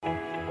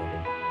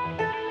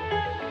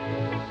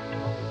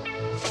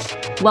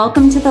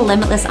Welcome to the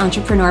Limitless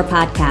Entrepreneur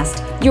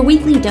Podcast, your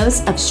weekly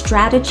dose of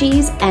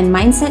strategies and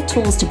mindset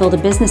tools to build a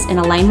business in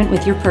alignment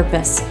with your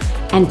purpose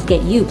and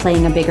get you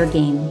playing a bigger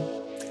game.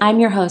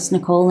 I'm your host,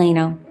 Nicole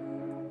Lano.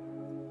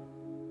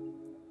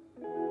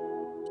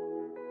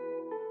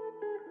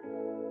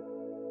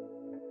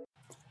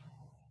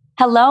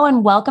 Hello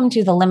and welcome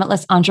to the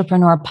Limitless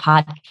Entrepreneur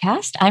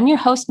Podcast. I'm your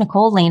host,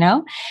 Nicole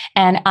Lano,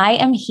 and I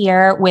am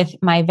here with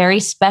my very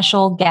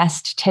special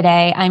guest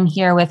today. I'm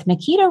here with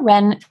Nikita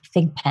Wren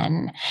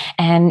Thigpen,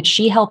 and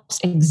she helps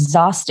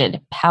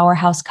exhausted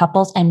powerhouse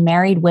couples and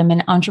married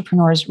women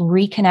entrepreneurs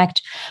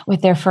reconnect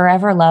with their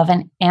forever love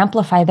and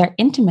amplify their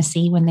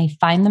intimacy when they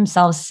find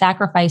themselves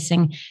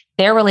sacrificing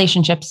their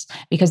relationships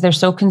because they're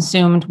so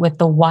consumed with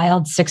the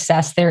wild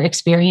success they're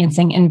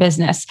experiencing in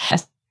business.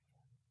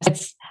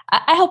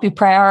 I help you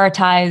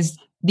prioritize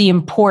the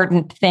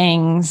important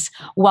things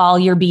while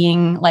you're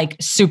being like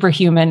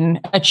superhuman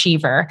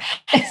achiever.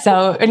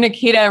 So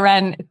Nikita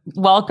Wren,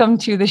 welcome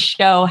to the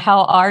show.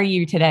 How are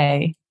you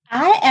today?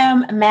 I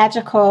am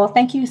magical.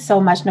 Thank you so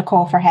much,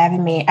 Nicole, for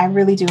having me. I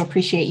really do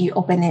appreciate you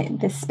opening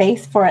this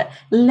space for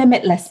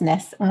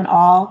limitlessness on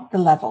all the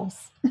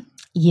levels.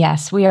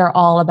 Yes, we are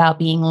all about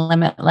being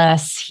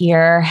limitless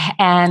here.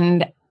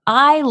 And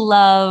I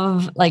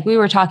love, like we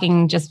were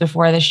talking just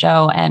before the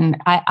show,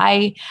 and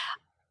I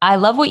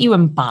love what you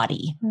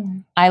embody.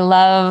 I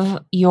love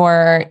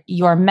your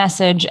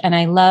message, and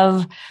I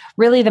love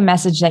really the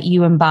message that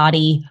you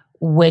embody,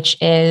 which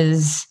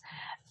is,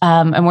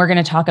 and we're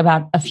going to talk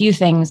about a few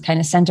things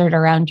kind of centered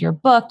around your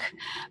book,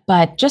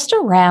 but just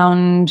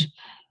around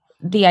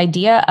the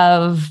idea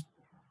of,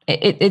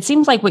 it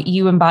seems like what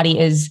you embody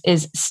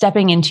is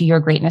stepping into your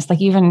greatness. Like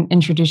you even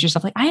introduce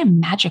yourself like, I am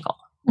magical.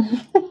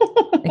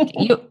 Like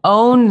you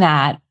own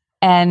that.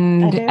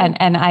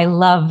 And I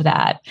love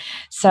that.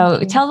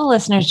 So tell the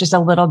listeners just a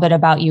little bit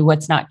about you,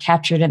 what's not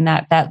captured in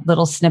that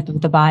little snip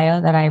of the bio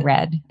that I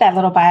read. That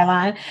little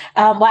byline.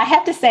 Well, I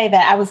have to say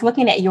that I was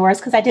looking at yours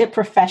because I did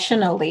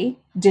professionally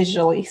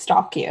digitally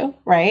stalk you,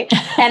 right?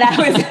 And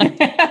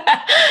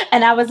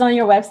I was on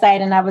your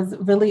website, and I was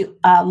really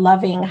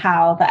loving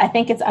how I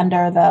think it's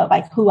under the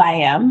like who I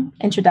am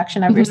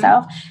introduction of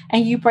yourself,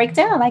 and you break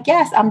down like,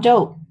 yes, I'm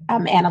dope.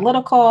 I'm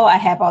analytical. I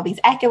have all these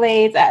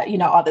accolades,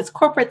 all this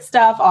corporate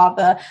stuff, all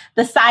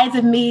the sides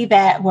of me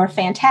that were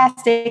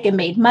fantastic and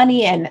made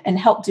money and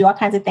helped do all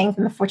kinds of things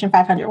in the Fortune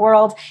 500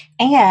 world.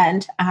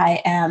 And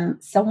I am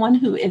someone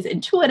who is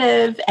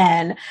intuitive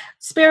and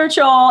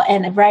spiritual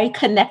and very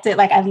connected.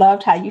 Like I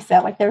loved how you said,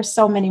 like, there's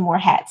so many more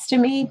hats to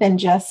me than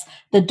just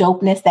the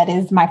dopeness that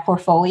is my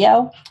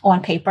portfolio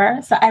on paper.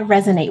 So I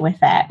resonate with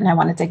that. And I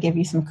wanted to give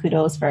you some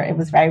kudos for it.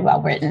 Was very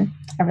well written.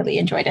 I really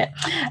enjoyed it.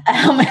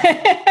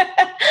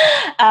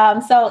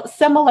 So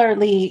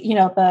similarly,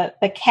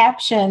 the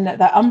caption,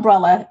 the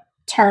umbrella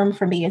term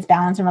for me is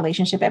balance and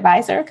relationship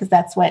advisor, because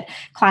that's what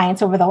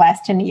clients over the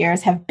last 10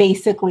 years have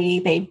basically,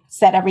 they've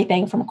said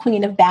everything from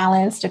queen of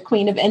balance to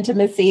queen of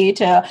intimacy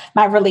to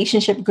my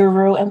relationship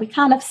guru. And we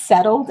kind of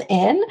settled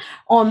in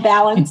on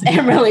balance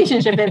and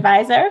relationship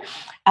advisor.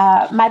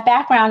 My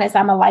background is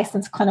I'm a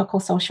licensed clinical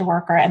social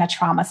worker and a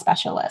trauma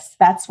specialist.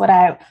 That's what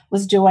I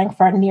was doing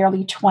for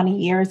nearly 20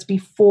 years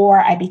before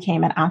I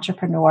became an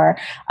entrepreneur.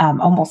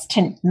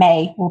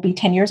 May will be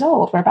 10 years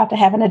old. We're about to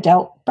have an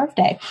adult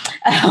birthday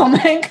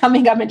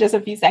coming up in just a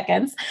few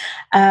seconds.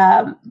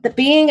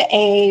 Being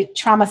a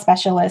trauma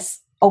specialist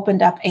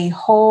opened up a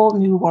whole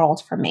new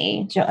world for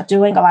me,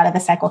 doing a lot of the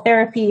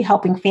psychotherapy,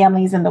 helping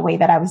families in the way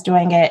that I was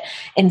doing it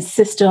in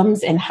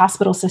systems, in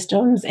hospital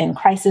systems, in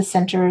crisis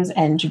centers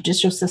and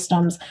judicial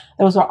systems.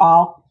 Those were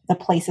all the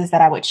places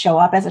that I would show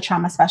up as a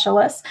trauma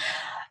specialist.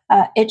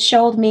 It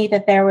showed me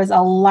that there was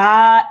a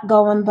lot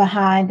going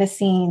behind the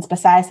scenes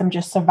besides them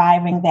just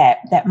surviving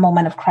that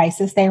moment of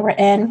crisis they were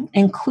in,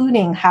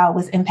 including how it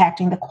was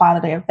impacting the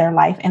quality of their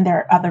life and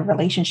their other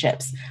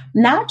relationships,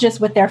 not just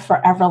with their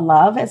forever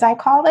love, as I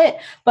call it,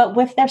 but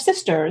with their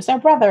sisters, their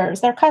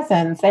brothers, their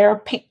cousins,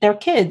 their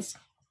kids,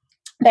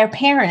 their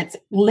parents,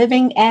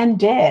 living and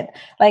dead.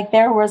 Like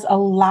there was a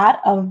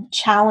lot of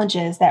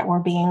challenges that were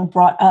being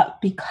brought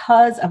up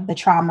because of the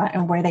trauma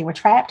and where they were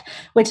trapped,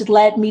 which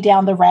led me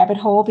down the rabbit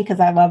hole, because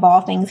I love all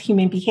things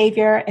human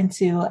behavior,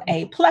 into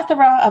a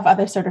plethora of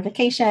other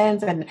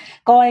certifications and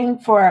going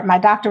for my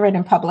doctorate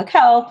in public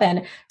health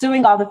and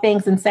doing all the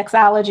things in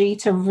sexology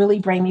to really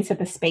bring me to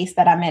the space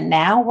that I'm in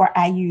now, where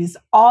I use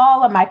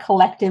all of my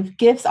collective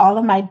gifts, all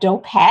of my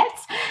dope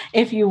hats,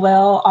 if you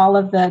will, all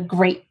of the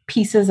great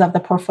pieces of the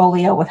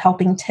portfolio with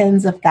helping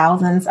tens of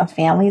thousands of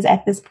families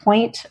at this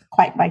point,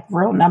 quite like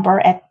real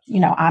number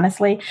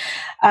honestly.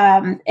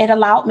 It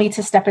allowed me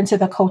to step into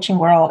the coaching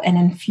world and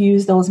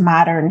infuse those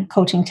modern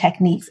coaching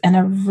techniques in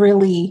a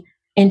really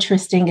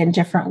interesting and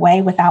different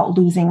way without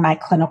losing my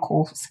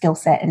clinical skill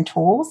set and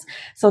tools.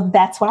 So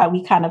that's why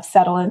we kind of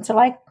settle into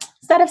like,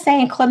 instead of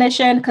saying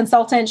clinician,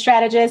 consultant,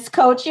 strategist,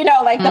 coach, the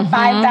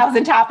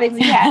 5,000 topics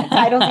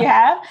titles you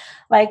have,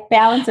 like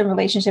balance and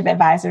relationship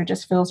advisor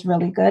just feels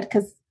really good,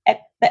 because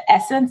the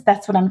essence,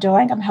 that's what I'm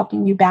doing. I'm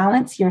helping you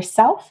balance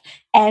yourself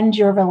and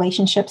your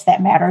relationships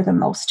that matter the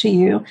most to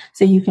you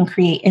so you can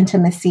create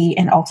intimacy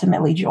and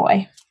ultimately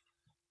joy.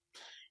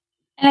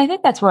 And I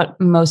think that's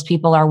what most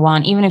people are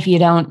want, even if you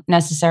don't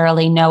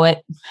necessarily know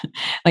it.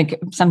 Like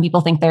some people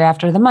think they're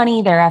after the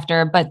money,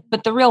 but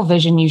the real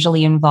vision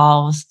usually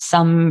involves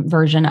some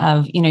version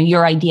of,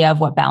 your idea of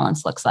what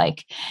balance looks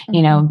like,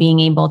 being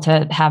able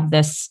to have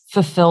this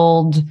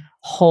fulfilled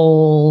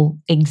whole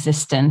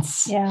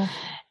existence. Yeah.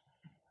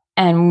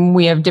 And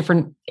we have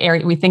different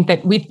areas. We think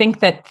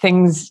that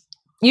things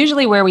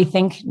usually where we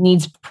think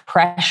needs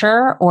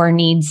pressure or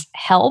needs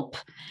help,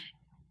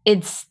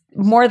 it's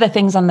more the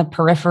things on the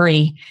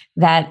periphery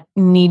that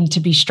need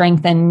to be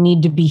strengthened,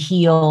 need to be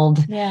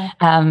healed. Yeah.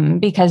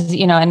 Because,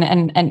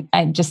 and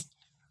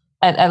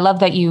I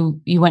love that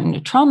you went into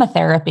trauma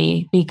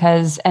therapy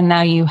and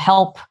now you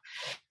help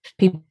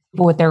people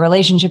with their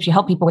relationships, you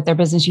help people with their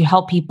business, you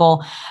help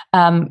people,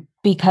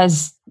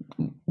 because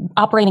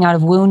operating out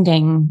of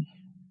wounding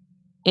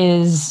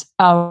is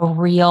a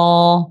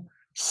real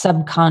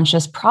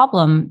subconscious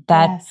problem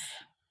that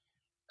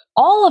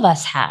all of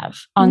us have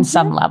on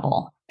some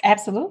level.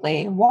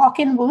 Absolutely.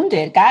 Walking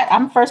wounded. God,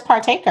 I'm first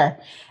partaker.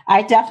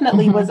 I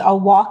definitely was a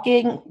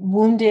walking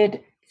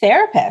wounded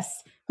therapist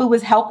who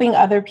was helping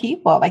other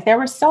people. Like there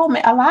were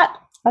a lot.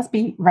 Let's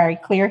be very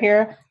clear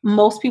here.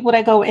 Most people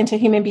that go into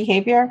human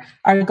behavior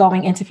are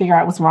going in to figure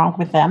out what's wrong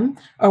with them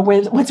or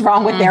what's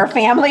wrong with their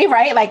family,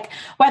 right? Like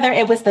whether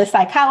it was the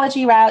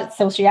psychology route,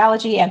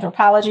 sociology,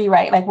 anthropology,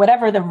 right? Like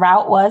whatever the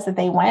route was that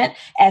they went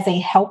as a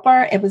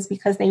helper, it was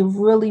because they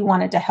really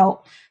wanted to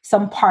help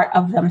some part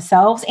of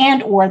themselves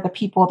and or the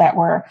people that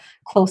were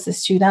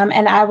closest to them.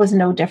 And I was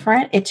no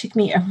different. It took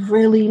me a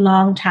really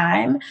long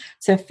time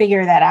to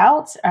figure that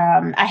out.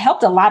 I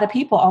helped a lot of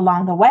people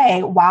along the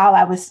way while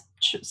I was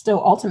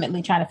still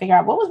ultimately trying to figure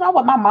out what was wrong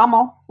with my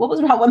mama, what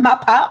was wrong with my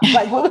pop,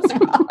 like what was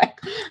wrong,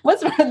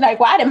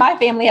 why did my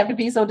family have to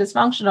be so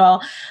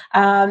dysfunctional?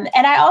 And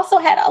I also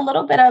had a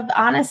little bit of,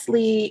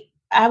 honestly,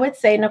 I would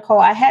say, Nicole,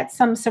 I had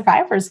some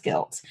survivor's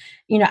guilt.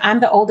 I'm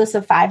the oldest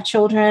of 5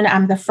 children.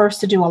 I'm the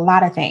first to do a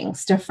lot of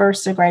things. The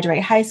first to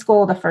graduate high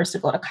school, the first to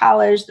go to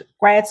college,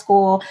 grad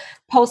school,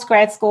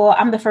 post-grad school.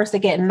 I'm the first to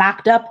get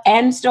knocked up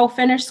and still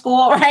finish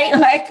school, right?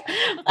 Like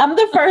I'm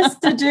the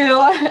first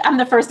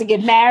to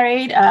get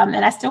married.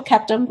 And I still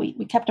kept them. We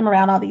kept them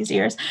around all these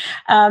years.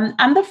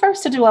 I'm the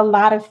first to do a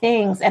lot of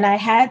things. And I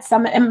had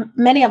and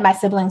many of my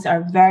siblings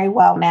are very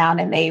well now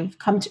and they've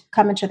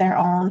come into their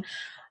own.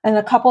 And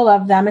a couple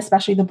of them,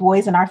 especially the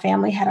boys in our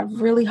family, had a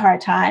really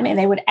hard time. And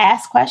they would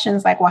ask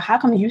questions like, well, how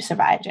come you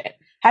survived it?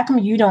 How come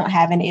you don't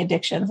have any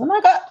addictions? I'm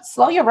like,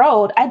 slow your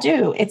road. I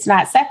do. It's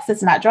not sex.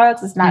 It's not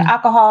drugs. It's not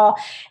alcohol.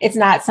 It's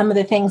not some of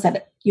the things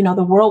that,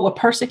 the world will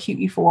persecute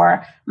you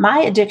for. My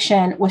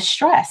addiction was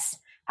stress.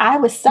 I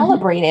was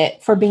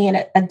celebrated for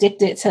being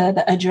addicted to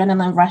the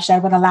adrenaline rush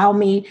that would allow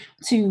me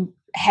to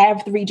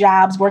have 3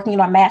 jobs, working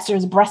on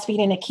masters,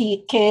 breastfeeding a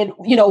kid,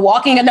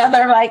 walking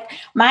another. Like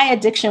my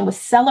addiction was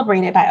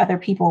celebrated by other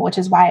people, which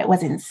is why it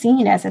wasn't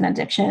seen as an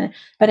addiction.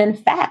 But in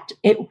fact,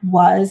 it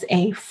was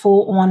a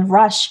full-on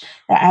rush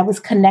that I was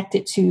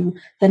connected to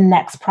the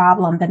next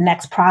problem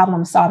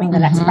solving the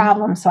next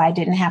problem. So I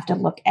didn't have to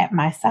look at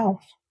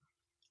myself.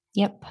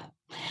 Yep.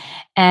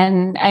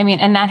 And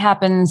and that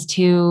happens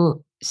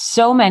to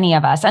so many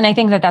of us. And I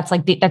think that's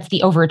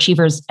the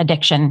overachiever's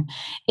addiction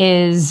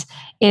is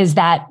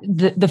that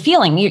the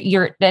feeling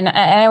and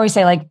I always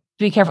say, like,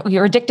 be careful.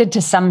 You're addicted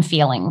to some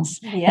feelings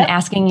and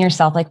asking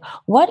yourself, like,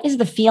 what is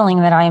the feeling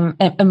that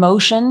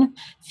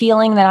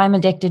feeling that I'm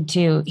addicted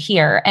to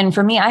here? And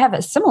for me, I have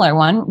a similar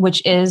one,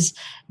 which is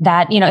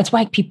that, it's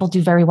why people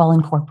do very well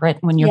in corporate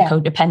when you're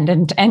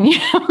codependent and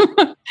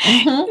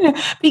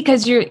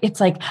because it's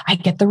like, I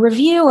get the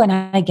review and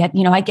I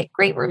get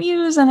great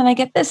reviews and then I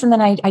get this and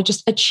then I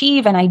just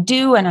achieve and I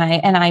do and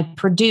I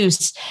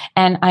produce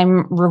and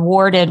I'm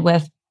rewarded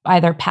with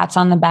either pats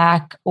on the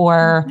back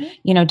or,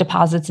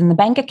 deposits in the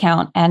bank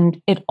account, and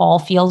it all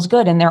feels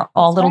good. And they're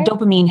all little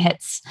dopamine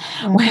hits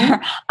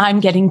where I'm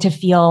getting to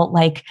feel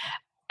like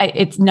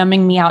it's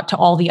numbing me out to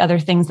all the other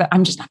things that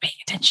I'm just not paying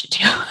attention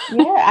to.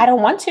 I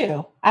don't want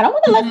to.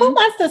 Like, who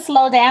wants to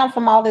slow down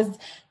from all this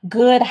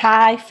good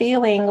high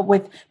feeling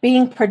with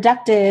being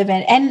productive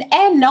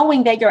and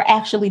knowing that you're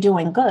actually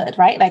doing good,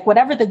 right? Like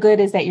whatever the good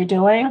is that you're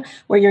doing,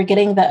 where you're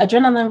getting the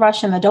adrenaline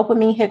rush and the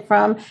dopamine hit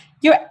from,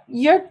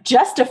 you're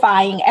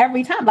justifying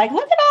every time. Like,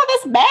 look at all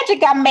this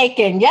magic I'm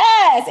making.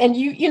 Yes. And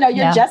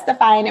you're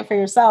justifying it for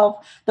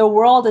yourself. The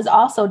world is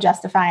also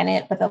justifying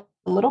it, but the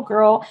little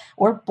girl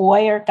or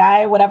boy or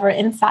guy, whatever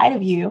inside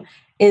of you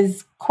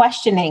is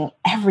questioning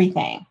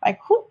everything. Like,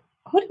 who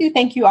do you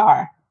think you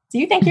are? Do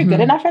you think you're good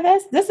enough for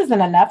this? This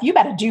isn't enough. You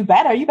better do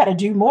better. You better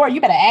do more.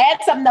 You better add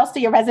something else to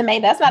your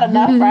resume. That's not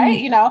enough, right?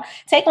 You know,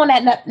 take on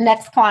that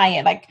next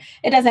client. Like,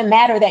 it doesn't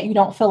matter that you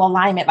don't feel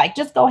alignment. Like,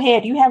 just go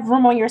ahead. You have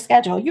room on your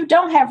schedule. You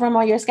don't have room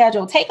on your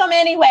schedule. Take them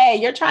anyway.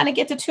 You're trying to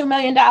get to $2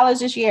 million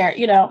this year.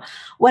 You know,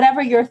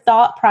 whatever your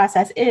thought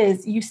process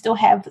is, you still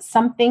have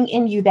something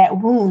in you,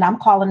 that wound. I'm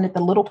calling it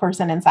the little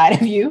person inside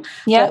of you.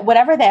 Yeah. But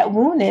whatever that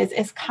wound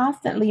is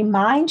constantly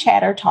mind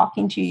chatter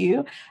talking to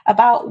you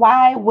about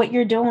why what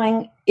you're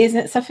doing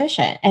isn't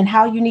sufficient and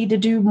how you need to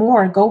do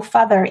more, go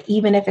further,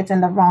 even if it's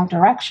in the wrong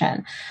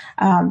direction,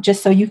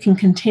 just so you can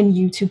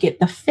continue to get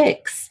the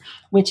fix,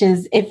 which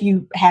is, if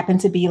you happen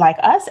to be like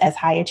us as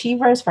high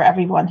achievers, for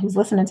everyone who's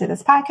listening to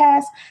this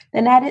podcast,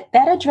 then that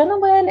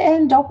adrenaline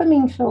and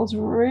dopamine feels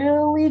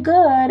really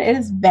good. It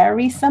is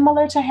very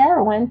similar to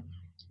heroin.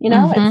 You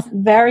know, it's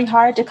very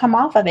hard to come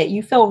off of it.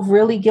 You feel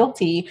really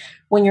guilty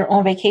when you're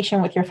on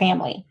vacation with your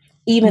family.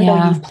 Even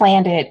though you've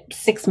planned it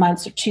 6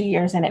 months or 2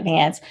 years in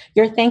advance,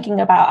 you're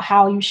thinking about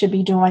how you should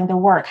be doing the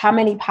work, how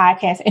many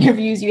podcast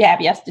interviews you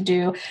have yet to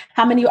do,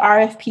 how many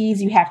RFPs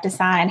you have to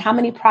sign, how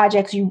many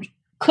projects you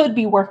could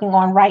be working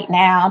on right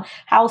now,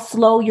 how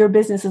slow your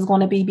business is going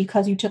to be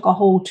because you took a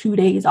whole 2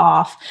 days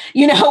off,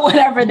 you know,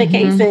 whatever the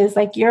case is.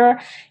 Like, you're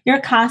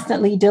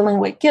constantly dealing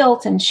with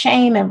guilt and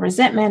shame and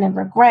resentment and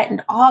regret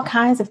and all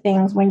kinds of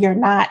things when you're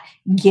not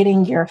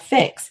getting your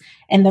fix.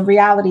 And the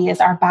reality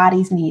is, our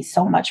bodies need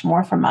so much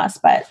more from us,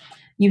 but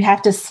you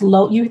have to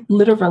you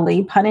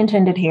literally, pun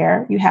intended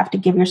here, you have to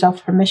give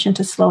yourself permission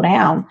to slow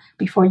down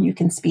before you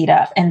can speed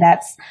up. And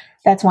that's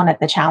one of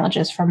the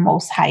challenges for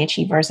most high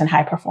achievers and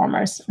high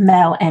performers,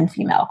 male and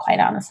female, quite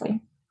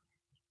honestly.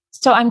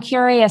 So I'm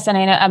curious, and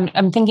I know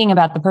I'm thinking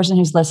about the person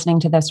who's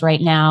listening to this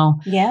right now.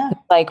 Yeah.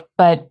 Like,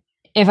 but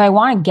if I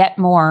want to get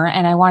more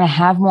and I want to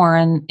have more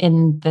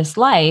in this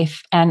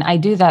life, and I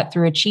do that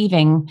through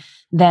achieving,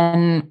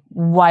 then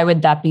why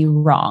would that be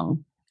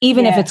wrong?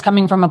 Even if it's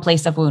coming from a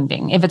place of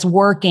wounding, if it's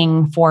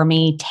working for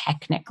me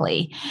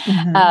technically,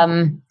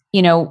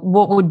 you know,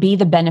 what would be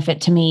the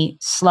benefit to me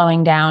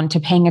slowing down, to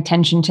paying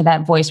attention to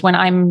that voice when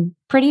I'm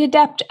pretty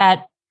adept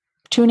at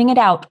tuning it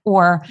out,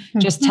 or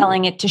just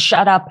telling it to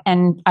shut up,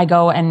 and I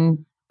go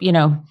and, you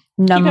know,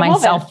 numb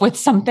myself with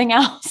something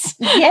else?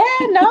 Yeah,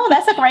 no,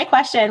 that's a great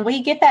question.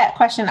 We get that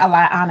question a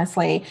lot,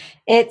 honestly.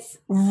 It's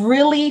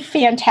really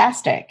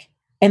fantastic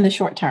in the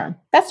short term.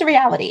 That's the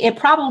reality. It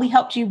probably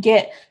helped you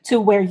get to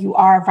where you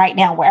are right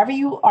now, wherever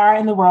you are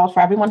in the world. For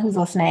everyone who's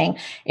listening,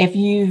 if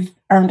you've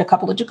earned a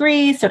couple of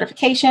degrees,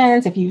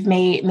 certifications, if you've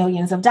made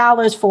millions of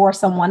dollars for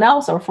someone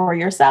else or for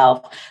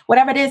yourself,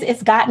 whatever it is,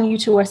 it's gotten you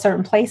to a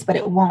certain place, but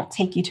it won't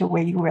take you to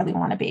where you really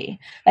want to be.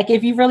 Like,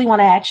 if you really want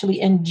to actually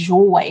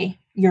enjoy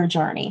your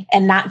journey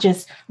and not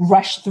just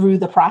rush through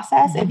the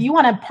process, if you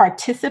want to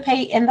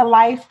participate in the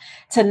life,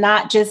 to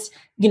not just,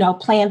 you know,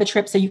 plan the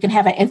trip so you can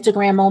have an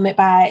Instagram moment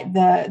by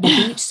the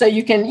beach, so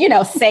you can, you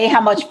know, say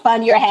how much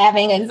fun you're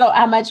having and so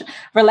how much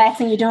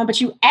relaxing you're doing, but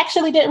you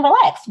actually didn't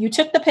relax. You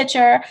took the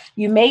picture,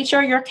 you made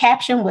sure your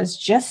caption was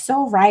just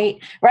so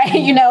right?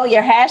 You know,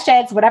 your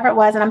hashtags, whatever it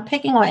was. And I'm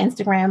picking on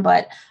Instagram,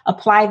 but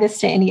apply this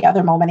to any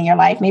other moment in your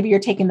life. Maybe you're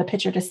taking the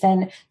picture to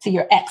send to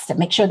your ex to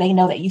make sure they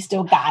know that you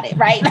still got it,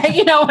 right?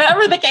 You know,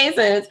 whatever the case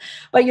is,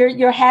 but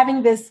you're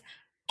having this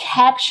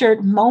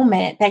captured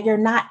moment that you're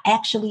not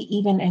actually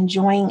even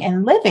enjoying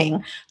and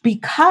living,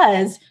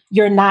 because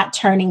you're not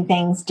turning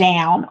things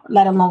down,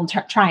 let alone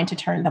trying to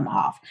turn them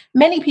off.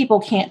 Many people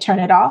can't turn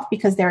it off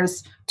because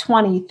there's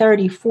 20,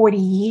 30, 40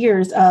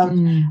 years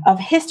of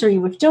history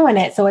with doing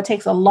it. So it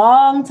takes a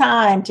long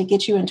time to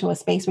get you into a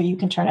space where you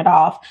can turn it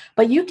off,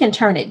 but you can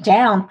turn it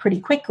down pretty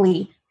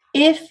quickly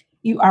if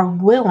you are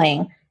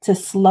willing to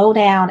slow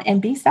down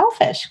and be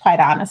selfish, quite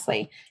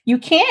honestly. You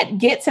can't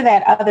get to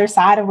that other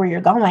side of where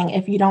you're going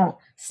if you don't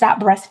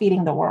stop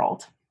breastfeeding the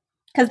world,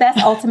 because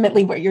that's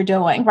ultimately what you're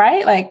doing,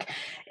 right? Like,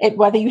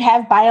 whether you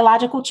have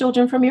biological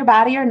children from your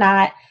body or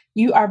not,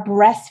 you are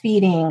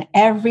breastfeeding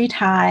every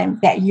time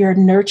that you're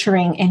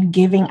nurturing and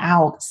giving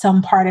out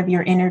some part of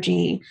your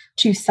energy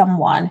to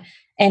someone.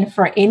 And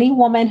for any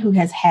woman who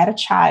has had a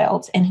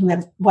child, and who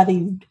has, whether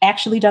you've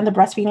actually done the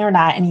breastfeeding or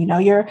not, and you know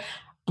your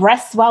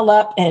breasts swell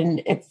up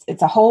and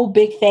it's a whole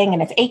big thing,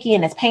 and it's achy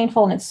and it's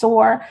painful and it's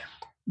sore.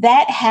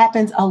 That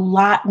happens a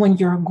lot when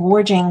you're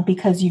gorging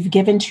because you've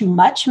given too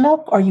much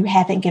milk or you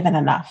haven't given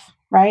enough,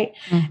 right?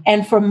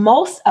 And for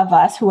most of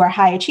us who are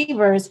high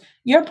achievers,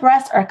 your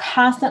breasts are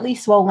constantly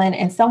swollen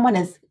and someone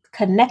is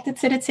connected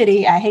to the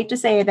titty. I hate to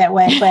say it that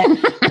way, but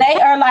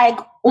they are like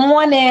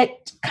on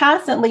it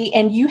constantly,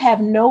 and you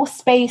have no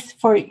space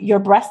for your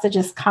breast to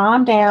just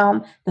calm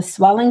down, the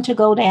swelling to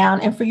go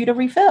down, and for you to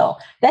refill.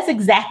 That's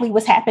exactly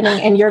what's happening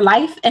in your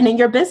life and in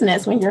your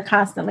business when you're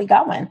constantly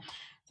going.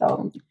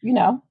 So, you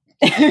know.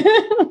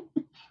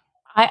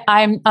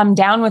 I'm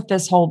down with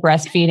this whole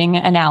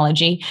breastfeeding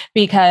analogy,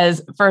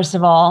 because first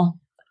of all,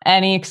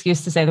 any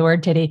excuse to say the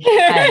word titty,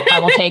 I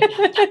will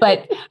take,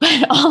 but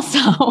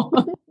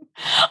also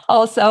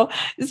Also,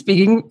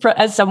 speaking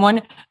as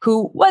someone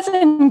who was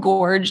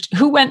engorged,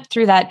 who went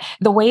through that,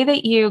 the way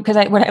that because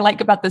what I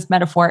like about this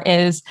metaphor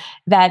is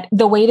that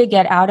the way to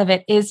get out of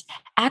it is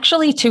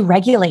actually to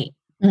regulate.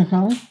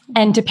 Mm-hmm.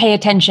 And to pay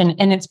attention.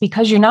 And it's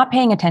because you're not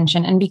paying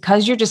attention, and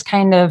because you're just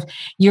kind of,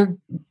 you're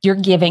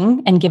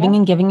giving and giving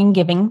and giving and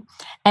giving,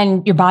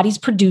 and your body's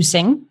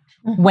producing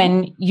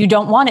when you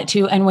don't want it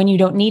to, and when you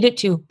don't need it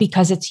to,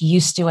 because it's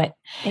used to it.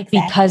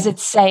 Exactly. Because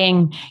it's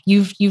saying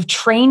you've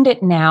trained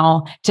it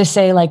now to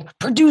say, like,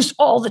 produce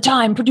all the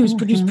time, produce.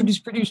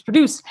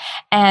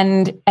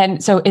 And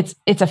so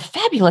it's a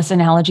fabulous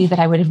analogy that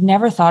I would have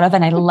never thought of.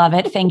 And I love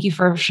it. Thank you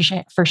for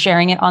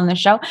sharing it on the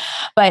show.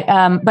 But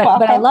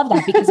I love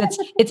that, because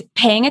it's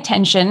paying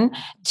attention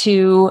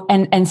to,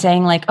 and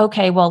saying, like,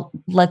 okay, well,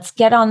 let's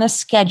get on the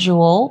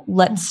schedule.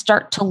 Let's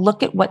start to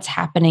look at what's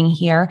happening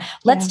here.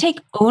 Let's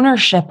take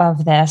ownership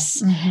of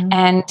this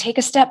and take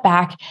a step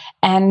back,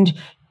 and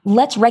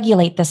let's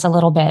regulate this a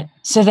little bit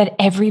so that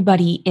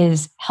everybody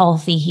is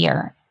healthy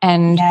here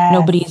and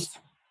nobody's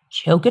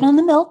choking on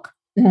the milk.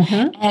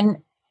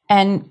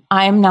 And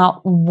I'm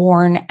not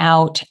worn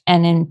out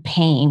and in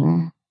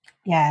pain.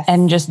 Yes.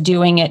 And just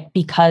doing it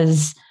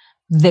because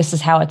this is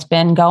how it's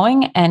been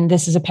going, and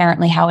this is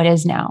apparently how it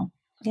is now.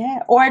 Yeah.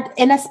 Or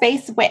in a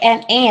space where,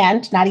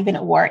 and not even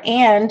at war.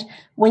 And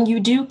when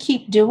you do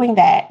keep doing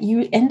that,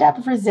 you end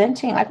up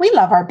resenting, like, we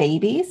love our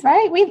babies,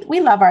 right? We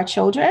love our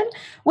children.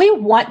 We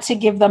want to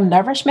give them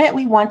nourishment.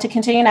 We want to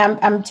continue. And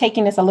I'm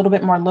taking this a little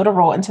bit more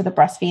literal into the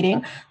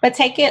breastfeeding, but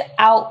take it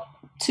out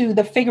to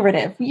the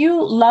figurative.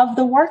 You love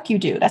the work you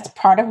do. That's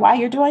part of why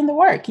you're doing the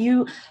work.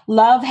 You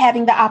love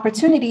having the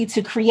opportunity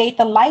to create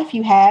the life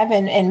you have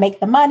and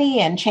make the money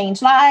and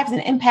change lives and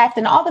impact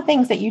and all the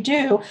things that you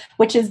do,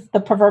 which is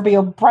the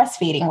proverbial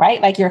breastfeeding, right?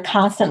 Like, you're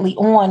constantly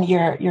on,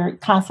 you're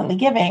constantly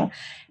giving.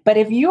 But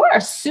if you are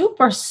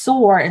super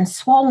sore and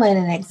swollen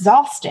and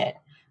exhausted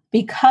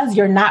because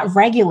you're not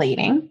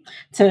regulating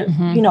to,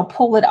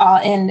 pull it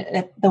all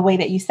in the way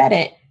that you said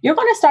it, you're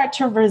going to start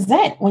to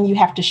resent when you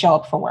have to show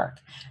up for work.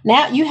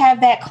 Now you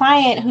have that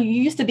client who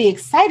you used to be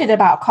excited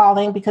about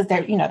calling because they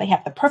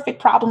have the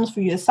perfect problems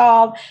for you to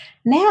solve.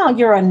 Now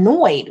you're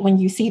annoyed when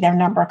you see their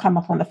number come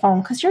up on the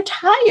phone because you're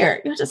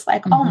tired. You're just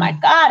like, oh my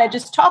God, I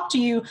just talked to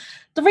you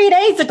 3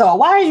 days ago.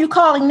 Why are you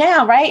calling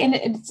now? Right. And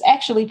it's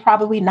actually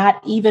probably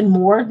not even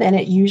more than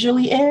it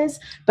usually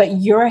is,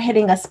 but you're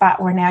hitting a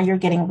spot where now you're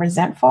getting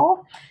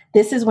resentful.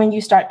 This is when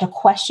you start to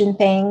question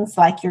things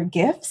like your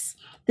gifts.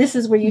 This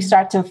is where you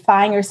start to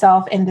find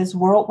yourself in this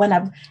whirlwind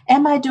of,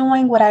 am I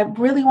doing what I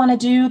really want to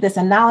do? This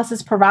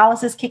analysis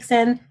paralysis kicks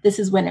in. This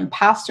is when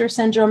imposter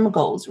syndrome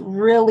goes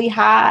really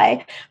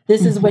high.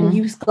 This is when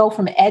you go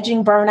from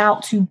edging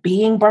burnout to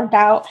being burnt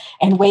out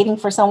and waiting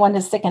for someone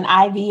to stick an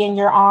IV in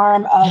your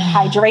arm of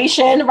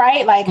hydration,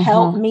 right? Like,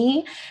 help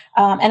me.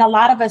 And a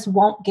lot of us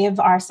won't give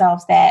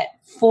ourselves that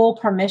full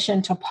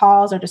permission to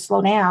pause or to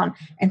slow down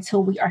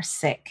until we are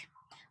sick.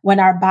 When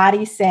our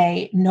bodies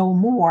say no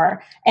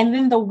more. And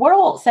then the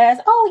world says,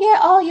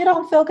 you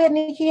don't feel good,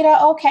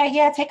 Nikita. Okay,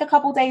 yeah, take a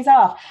couple days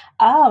off.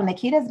 Oh,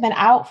 Nikita's been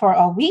out for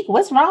a week.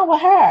 What's wrong with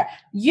her?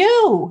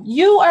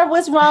 You are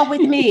what's wrong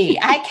with me.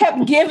 I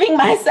kept giving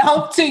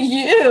myself to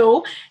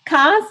you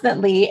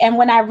constantly. And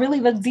when I really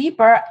look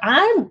deeper,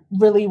 I'm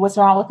really what's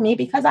wrong with me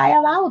because I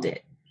allowed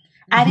it.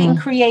 I didn't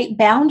create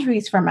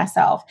boundaries for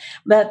myself.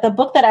 But the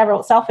book that I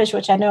wrote, Selfish,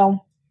 which I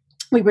know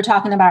we were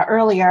talking about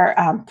earlier,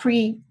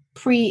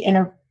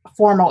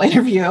 formal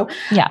interview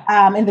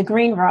in the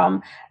green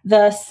room.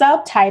 The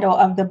subtitle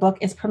of the book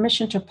is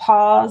Permission to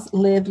Pause,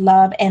 Live,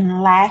 Love,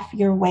 and Laugh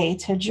Your Way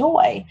to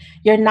Joy.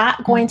 You're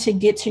not going to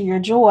get to your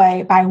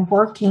joy by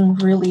working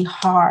really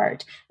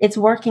hard. It's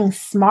working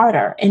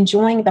smarter,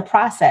 enjoying the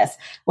process.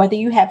 Whether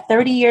you have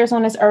 30 years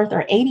on this earth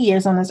or 80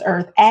 years on this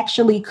earth,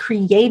 actually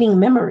creating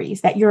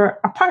memories that you're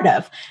a part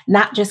of,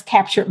 not just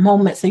captured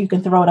moments so you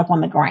can throw it up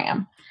on the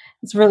gram.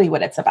 It's really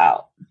what it's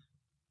about.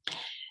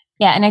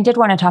 Yeah. And I did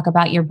want to talk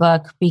about your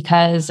book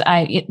because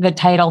the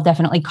title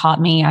definitely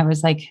caught me. I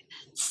was like,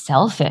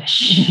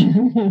 selfish.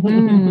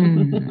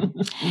 And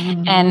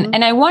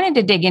I wanted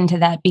to dig into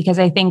that because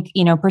I think,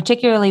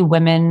 particularly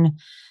women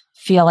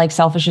feel like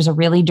selfish is a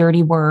really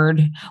dirty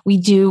word.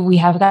 We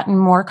have gotten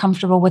more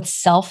comfortable with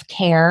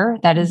self-care.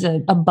 That is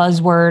a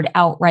buzzword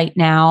out right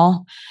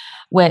now,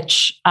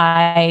 which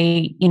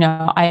I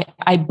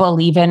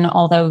believe in,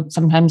 although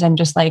sometimes I'm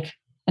just like,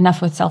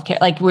 enough with self-care.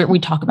 Like we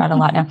talk about a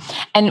lot now.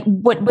 And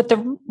what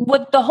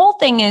the whole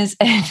thing is,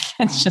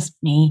 it's just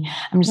me.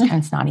 I'm just kind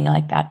of snotty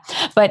like that.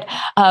 But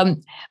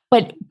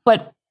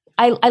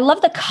I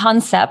love the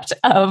concept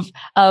of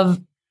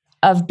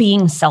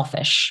being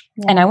selfish.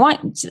 Yeah.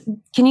 And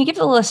can you give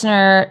the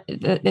listener,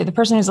 the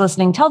person who's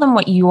listening, tell them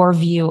what your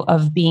view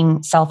of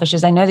being selfish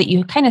is? I know that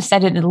you kind of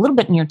said it a little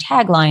bit in your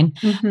tagline,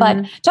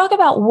 but talk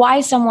about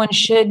why someone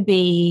should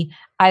be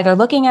either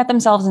looking at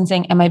themselves and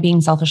saying, am I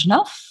being selfish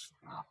enough?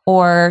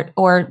 Or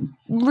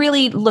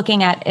really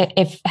looking at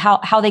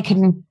how they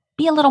can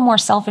be a little more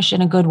selfish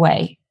in a good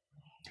way.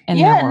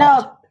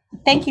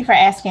 Thank you for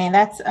asking.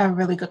 That's a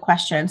really good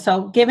question.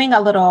 So, giving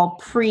a little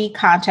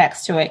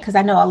pre-context to it, because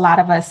I know a lot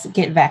of us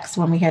get vexed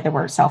when we hear the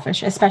word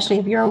selfish, especially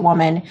if you're a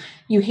woman.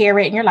 You hear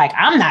it and you're like,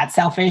 "I'm not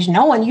selfish.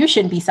 No one, you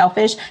shouldn't be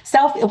selfish."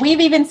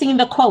 We've even seen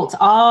the quotes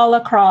all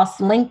across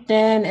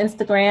LinkedIn,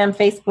 Instagram,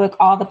 Facebook,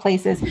 all the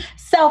places.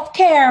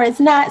 Self-care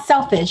is not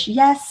selfish.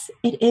 Yes,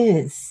 it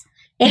is.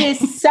 It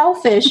is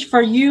selfish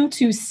for you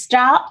to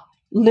stop,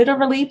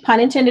 literally, pun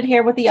intended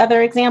here with the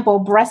other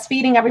example,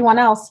 breastfeeding everyone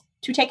else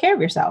to take care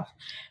of yourself.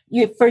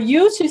 For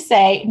you to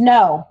say,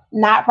 no,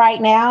 not right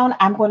now,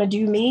 I'm going to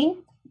do me,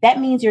 that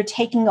means you're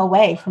taking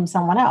away from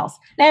someone else.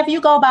 Now, if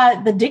you go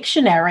by the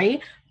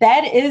dictionary,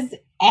 that is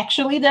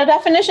actually the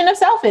definition of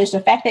selfish,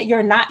 the fact that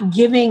you're not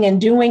giving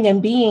and doing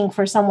and being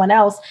for someone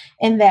else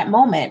in that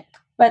moment.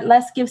 But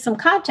let's give some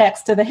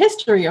context to the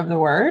history of the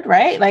word,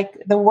 right?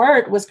 Like the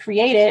word was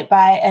created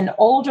by an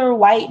older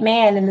white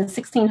man in the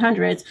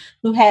 1600s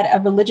who had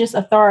a religious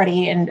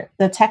authority, and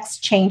the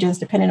text changes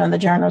depending on the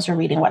journals you're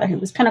reading, whether he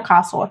was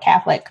Pentecostal or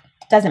Catholic,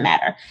 doesn't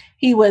matter.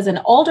 He was an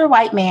older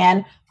white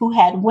man who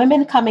had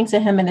women coming to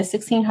him in the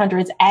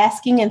 1600s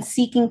asking and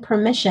seeking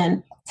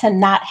permission to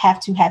not have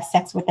to have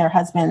sex with their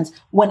husbands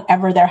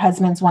whenever their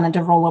husbands wanted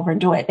to roll over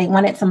and do it. They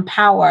wanted some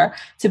power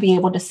to be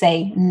able to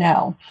say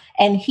no.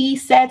 And he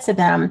said to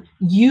them,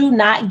 you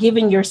not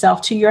giving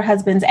yourself to your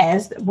husbands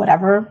as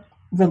whatever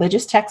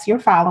religious text you're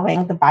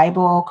following, the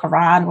Bible,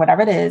 Quran,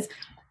 whatever it is,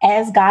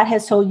 as God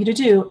has told you to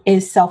do,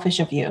 is selfish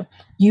of you.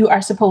 You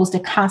are supposed to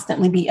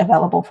constantly be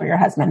available for your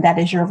husband. That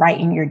is your right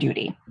and your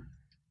duty.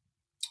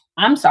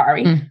 I'm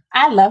sorry.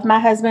 I love my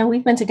husband.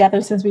 We've been together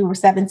since we were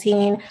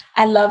 17.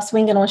 I love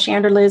swinging on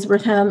chandeliers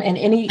with him and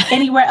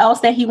anywhere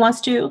else that he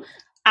wants to.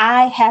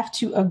 I have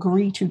to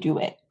agree to do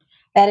it.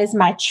 That is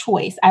my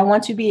choice. I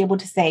want to be able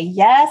to say,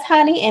 yes,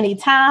 honey,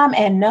 anytime,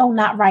 and no,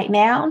 not right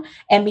now,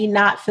 and me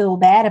not feel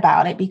bad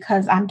about it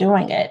because I'm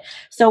doing it.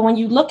 So when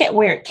you look at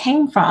where it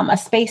came from, a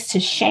space to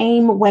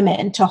shame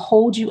women, to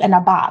hold you in a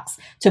box,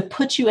 to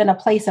put you in a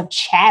place of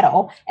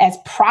chattel as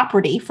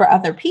property for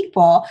other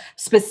people,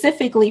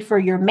 specifically for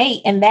your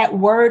mate, and that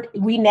word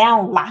we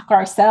now lock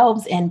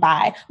ourselves in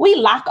by. We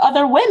lock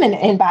other women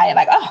in by it,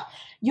 like, oh,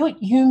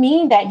 you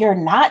mean that you're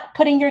not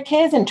putting your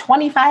kids in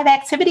 25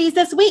 activities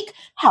this week?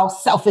 How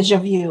selfish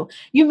of you.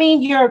 You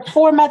mean you're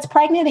 4 months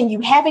pregnant and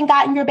you haven't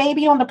gotten your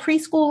baby on the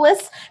preschool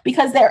list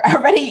because they're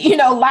already,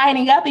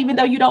 lining up, even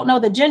though you don't know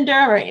the gender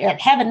or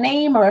have a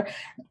name or,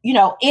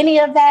 any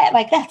of that.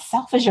 Like, that's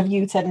selfish of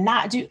you to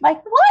not do,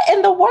 like, what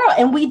in the world?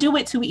 And we do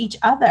it to each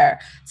other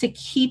to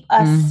keep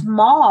us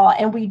small.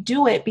 And we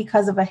do it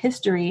because of a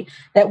history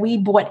that we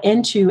bought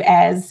into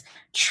as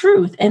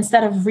truth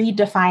instead of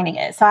redefining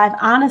it. So I've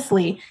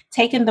honestly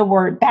taken the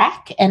word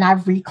back and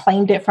I've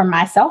reclaimed it for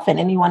myself and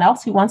anyone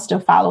else who wants to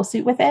follow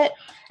suit with it.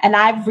 And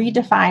I've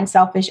redefined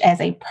selfish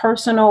as a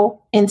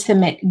personal,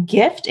 intimate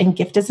gift, and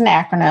gift is an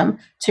acronym,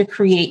 to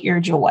create your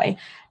joy.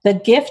 The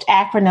gift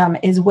acronym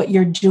is what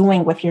you're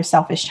doing with your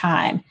selfish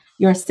time.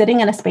 You're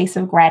sitting in a space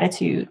of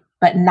gratitude,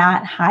 but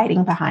not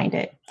hiding behind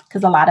it.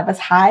 Because a lot of us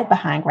hide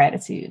behind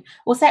gratitude.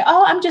 We'll say,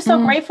 oh, I'm just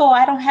so grateful.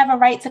 I don't have a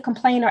right to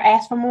complain or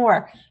ask for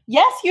more.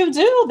 Yes, you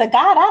do. The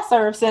God I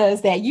serve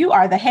says that you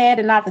are the head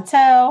and not the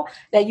tail,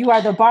 that you are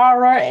the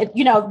borrower,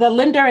 the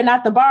lender and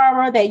not the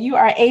borrower, that you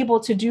are able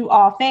to do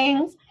all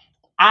things.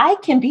 I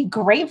can be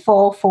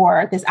grateful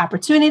for this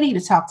opportunity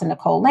to talk to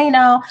Nicole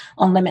Lano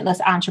on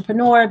Limitless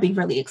Entrepreneur, be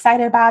really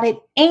excited about it,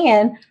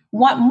 and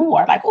want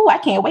more. Like, oh, I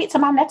can't wait till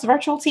my next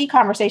virtual tea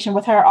conversation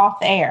with her off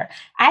the air.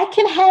 I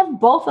can have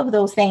both of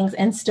those things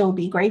and still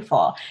be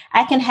grateful.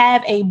 I can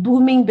have a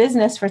booming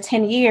business for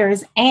 10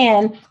 years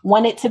and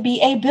want it to be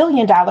 $1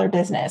 billion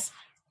business.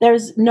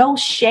 There's no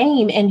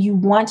shame in you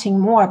wanting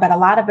more, but a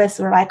lot of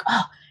us are like,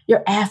 oh,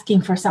 you're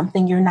asking for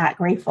something you're not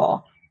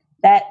grateful.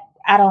 That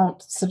I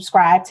don't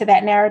subscribe to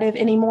that narrative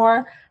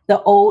anymore.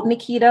 The old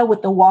Nikita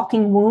with the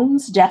walking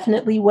wounds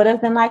definitely would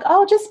have been like,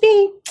 oh, just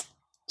be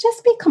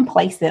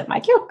complacent.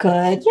 Like, you're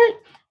good.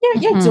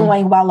 You're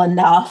doing well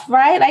enough,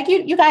 right? Like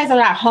you guys are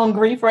not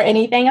hungry for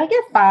anything. Like,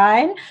 you're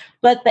fine.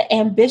 But the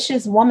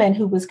ambitious woman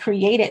who was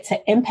created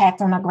to impact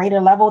on a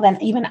greater level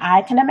than even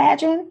I can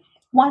imagine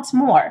wants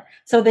more.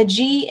 So the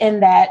G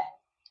in that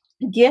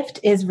gift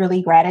is really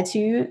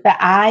gratitude.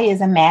 The I is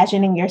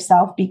imagining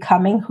yourself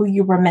becoming who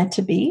you were meant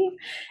to be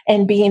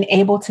and being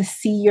able to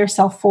see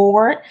yourself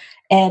forward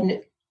and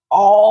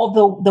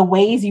all the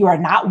ways you are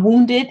not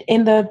wounded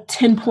in the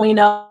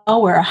 10.0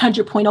 or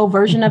 100.0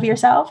 version of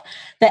yourself.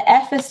 The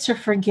F is to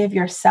forgive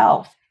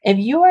yourself. If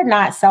you are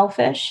not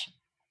selfish,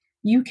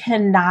 you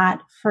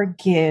cannot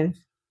forgive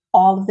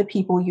all of the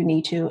people you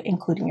need to,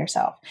 including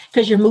yourself,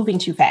 because you're moving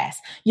too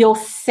fast. You'll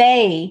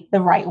say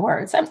the right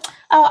words.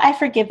 Oh, I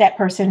forgive that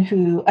person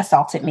who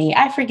assaulted me.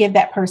 I forgive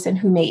that person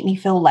who made me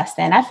feel less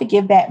than. I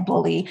forgive that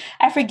bully.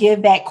 I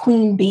forgive that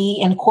queen bee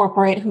in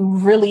corporate who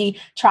really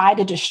tried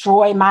to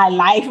destroy my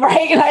life,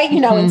 right? Like,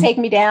 and take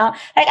me down.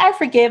 Like, I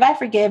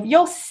forgive.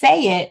 You'll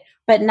say it,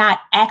 but not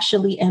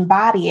actually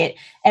embody it.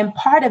 And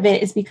part of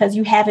it is because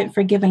you haven't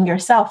forgiven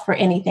yourself for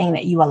anything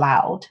that you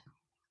allowed.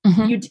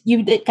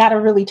 You got to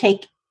really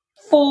take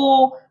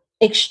full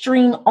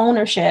extreme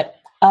ownership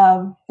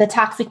of the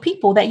toxic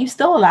people that you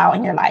still allow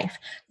in your life.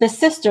 The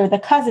sister, the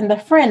cousin, the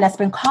friend that's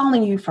been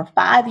calling you for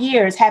 5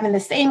 years, having the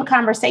same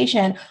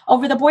conversation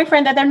over the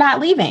boyfriend that they're not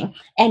leaving.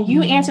 And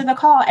you answer the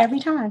call every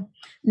time,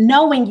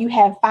 knowing you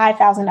have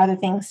 5,000 other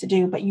things to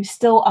do, but you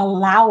still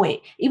allow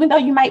it. Even though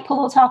you might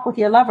pillow talk with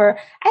your lover,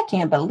 I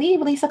can't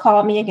believe Lisa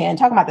called me again,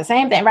 talking about the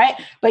same thing, right?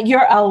 But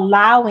you're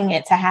allowing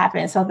it to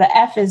happen. So the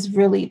F is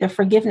really, the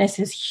forgiveness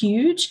is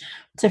huge,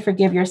 to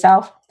forgive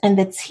yourself. And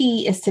the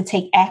T is to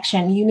take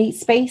action. You need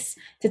space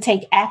to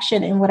take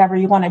action in whatever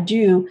you want to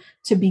do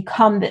to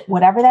become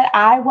whatever that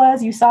I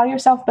was, you saw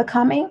yourself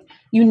becoming.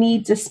 You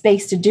need the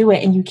space to do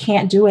it. And you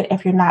can't do it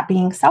if you're not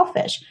being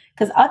selfish,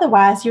 because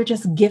otherwise you're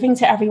just giving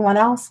to everyone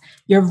else.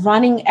 You're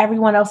running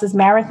everyone else's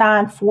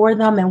marathon for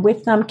them and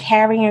with them,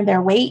 carrying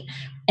their weight.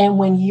 And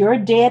when you're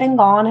dead and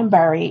gone and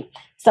buried,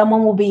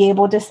 someone will be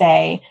able to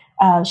say,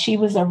 she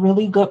was a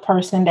really good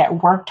person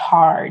that worked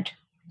hard.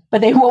 But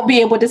they won't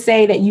be able to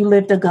say that you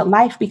lived a good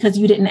life because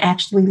you didn't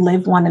actually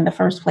live one in the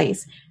first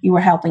place. You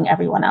were helping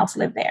everyone else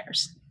live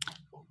theirs.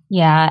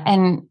 Yeah.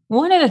 And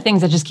one of the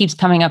things that just keeps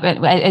coming up,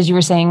 as you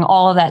were saying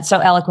all of that so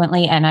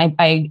eloquently, and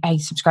I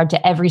subscribe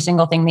to every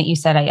single thing that you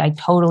said. I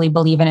totally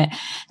believe in it,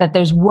 that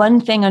there's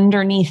one thing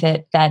underneath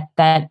it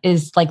that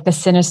is like the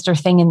sinister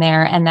thing in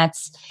there. And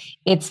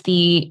it's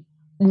the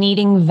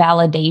needing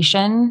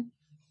validation,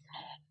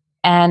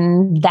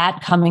 and that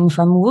coming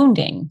from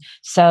wounding.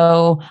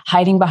 So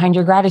hiding behind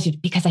your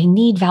gratitude because I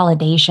need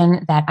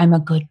validation that I'm a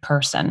good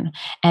person.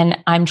 And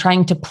I'm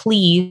trying to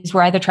please,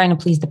 we're either trying to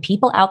please the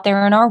people out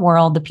there in our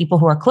world, the people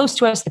who are close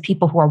to us, the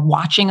people who are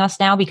watching us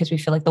now, because we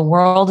feel like the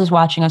world is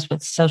watching us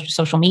with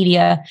social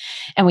media,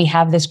 and we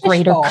have this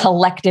greater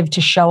collective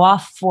to show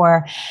off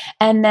for.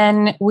 And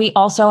then we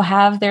also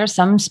have, there's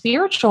some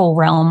spiritual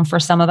realm for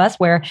some of us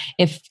where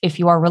if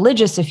you are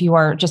religious, if you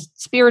are just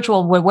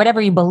spiritual, whatever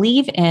you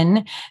believe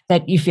in,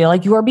 that you feel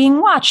like you are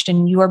being watched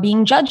and you are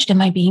being judged. Am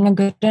I being a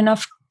good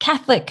enough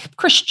Catholic,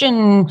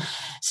 Christian,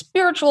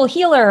 spiritual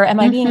healer? Am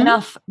I being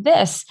enough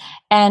this?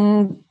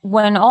 And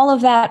when all of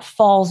that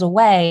falls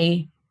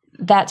away,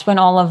 that's when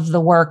all of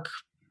the work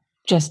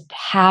just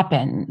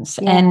happens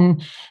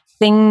and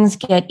things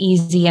get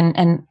easy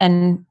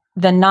and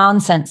the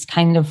nonsense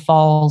kind of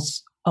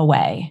falls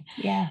away.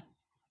 Yeah.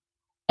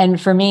 And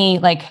for me,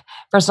 like,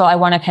 first of all, I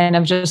want to kind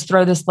of just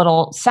throw this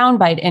little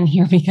soundbite in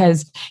here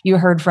because you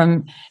heard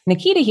from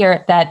Nikita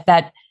here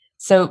that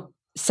so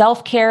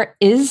self-care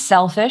is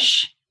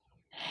selfish,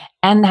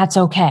 and that's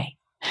okay.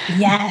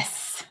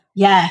 Yes.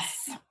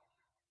 Yes.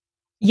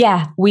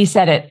 Yeah, we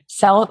said it.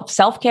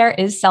 Self-care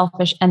is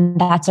selfish, and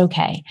that's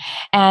okay.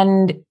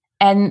 And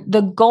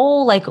the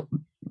goal, like,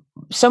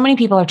 so many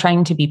people are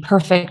trying to be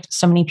perfect.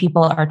 So many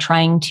people are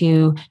trying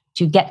to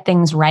get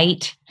things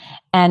right.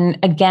 And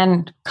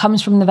again,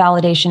 comes from the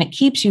validation. It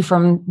keeps you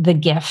from the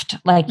gift,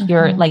 like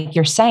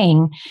you're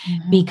saying,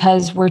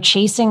 because we're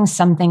chasing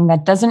something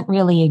that doesn't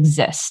really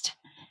exist,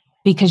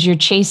 because you're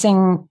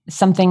chasing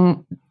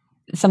something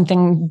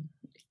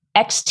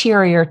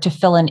exterior to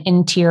fill an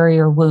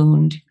interior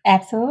wound.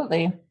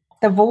 Absolutely.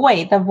 The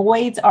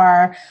voids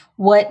are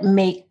what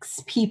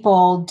makes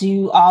people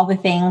do all the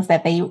things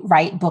that they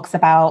write books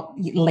about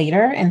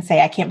later and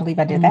say, I can't believe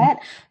I did that.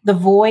 The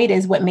void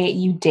is what made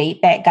you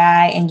date that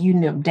guy and you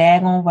knew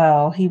daggone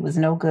well he was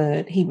no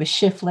good. He was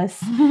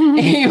shiftless,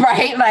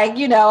 right? Like,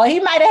 you know, he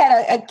might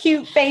have had a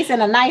cute face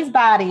and a nice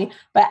body,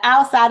 but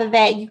outside of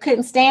that, you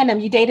couldn't stand him.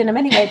 You dated him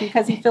anyway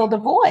because he filled the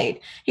void.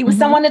 He was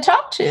someone to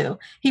talk to.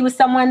 He was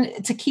someone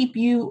to keep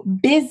you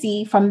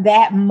busy from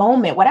that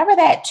moment, whatever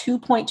that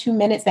 2.2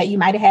 minutes that you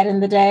might have had in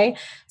the day,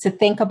 to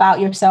think about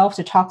yourself,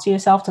 to talk to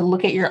yourself, to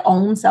look at your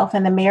own self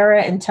in the mirror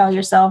and tell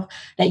yourself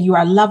that you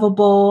are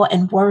lovable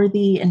and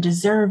worthy and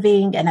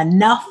deserving and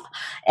enough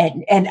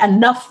and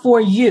enough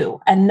for you,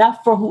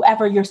 enough for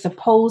whoever you're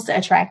supposed to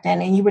attract in.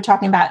 And you were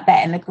talking about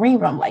that in the green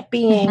room, like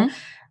being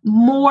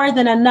more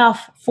than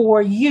enough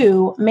for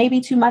you, maybe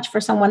too much for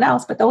someone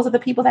else, but those are the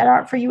people that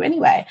aren't for you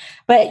anyway.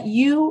 But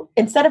you,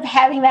 instead of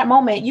having that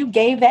moment, you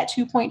gave that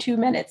 2.2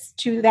 minutes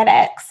to that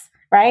ex.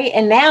 Right.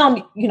 And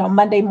now, you know,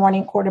 Monday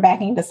morning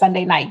quarterbacking the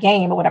Sunday night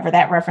game or whatever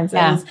that reference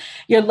is,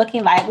 you're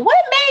looking like,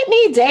 what made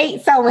me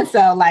date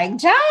so-and-so? Like,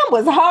 John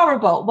was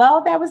horrible.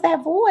 Well, that was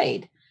that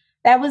void.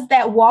 That was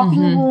that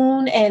walking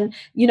wound. And,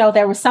 you know,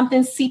 there was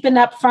something seeping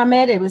up from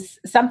it. It was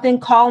something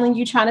calling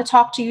you, trying to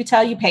talk to you,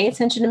 tell you, pay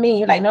attention to me.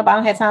 You're like, nope, I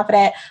don't have time for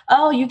that.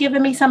 Oh, you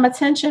giving me some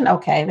attention?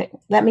 Okay,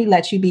 let me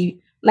let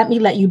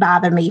you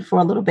bother me for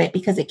a little bit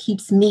because it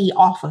keeps me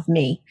off of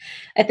me.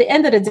 At the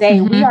end of the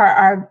day, we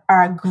are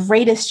our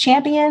greatest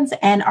champions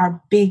and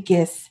our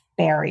biggest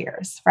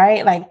barriers,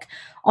 right? Like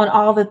on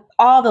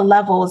all the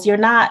levels, you're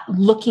not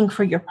looking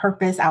for your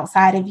purpose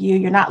outside of you.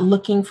 You're not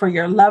looking for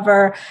your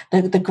lover,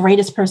 the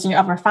greatest person you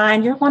ever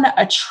find. You're going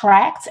to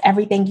attract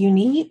everything you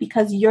need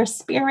because your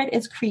spirit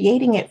is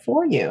creating it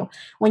for you.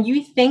 When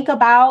you think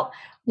about,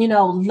 you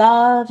know,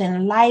 love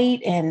and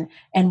light and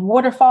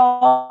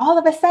waterfall, all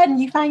of a sudden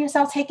you find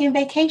yourself taking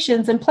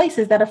vacations in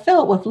places that are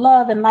filled with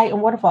love and light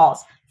and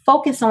waterfalls.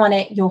 focus on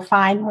it, you'll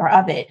find more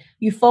of it.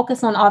 You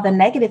focus on all the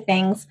negative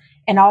things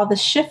and all the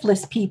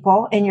shiftless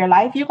people in your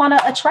life, you're going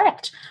to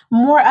attract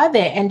more of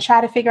it and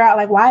try to figure out,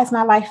 like, why is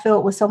my life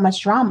filled with so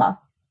much drama?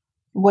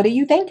 What are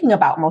you thinking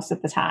about most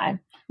of the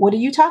time? What are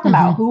you talking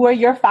about? Who are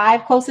your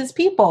 5 closest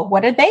people?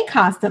 What are they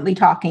constantly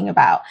talking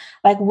about?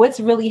 Like, what's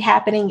really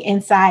happening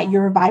inside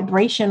your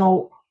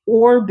vibrational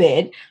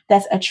orbit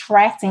that's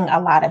attracting a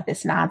lot of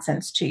this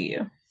nonsense to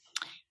you?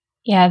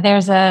 Yeah,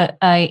 there's a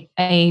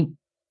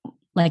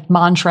like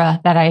mantra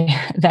that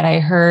I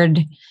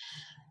heard.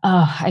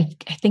 I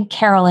think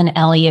Carolyn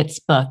Elliott's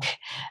book,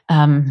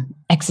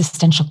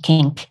 Existential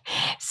Kink.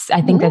 I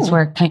think that's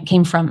where it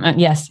came from.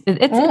 Yes,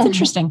 it's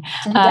interesting.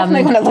 I'm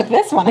definitely going to look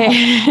this one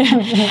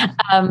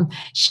up.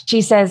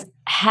 She says,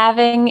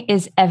 having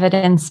is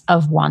evidence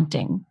of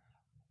wanting.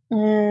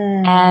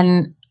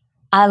 And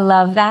I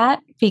love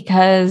that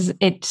because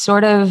it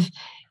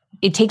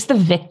takes the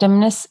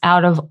victimness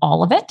out of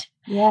all of it.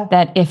 Yeah.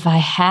 That if I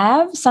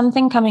have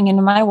something coming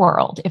into my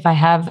world, if I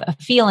have a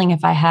feeling,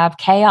 if I have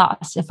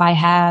chaos, if I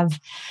have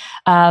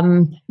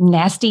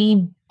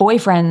nasty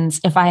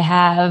boyfriends, if I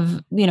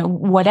have,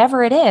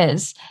 whatever it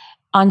is,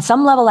 on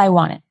some level, I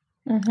want it.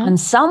 On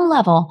some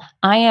level,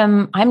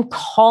 I'm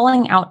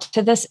calling out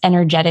to this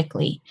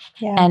energetically,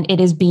 and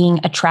it is being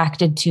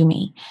attracted to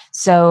me.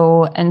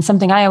 So, and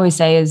something I always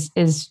say is,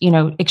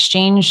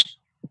 exchange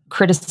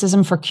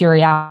criticism for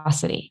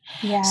curiosity.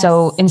 Yes.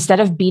 So instead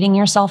of beating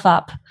yourself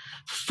up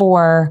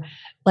for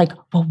like,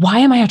 well, why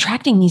am I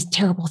attracting these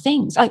terrible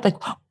things? Like,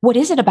 what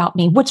is it about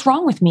me? What's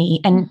wrong with me?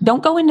 And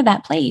don't go into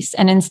that place.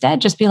 And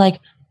instead just be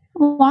like,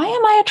 why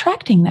am I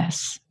attracting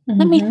this?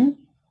 Let me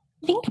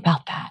think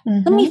about that.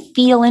 Let me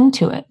feel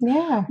into it.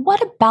 Yeah.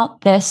 What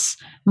about this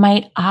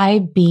might I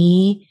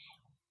be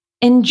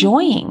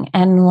enjoying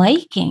and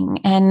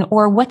liking,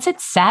 or what's it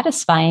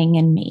satisfying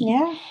in me?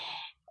 Yeah.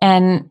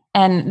 And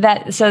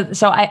that,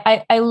 so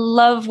I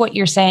love what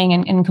you're saying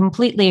and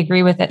completely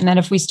agree with it. And that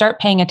if we start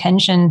paying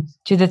attention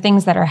to the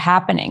things that are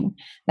happening,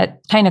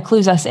 that kind of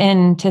clues us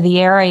in to the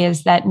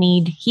areas that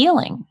need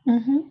healing.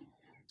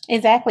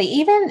 Exactly.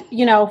 Even,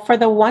 for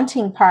the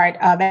wanting part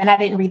of, and I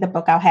didn't read the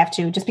book, I'll have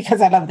to, just because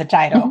I love the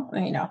title,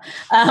 I know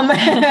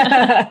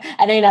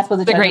you're not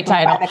supposed to judge a book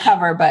by the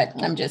cover, but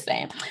I'm just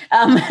saying.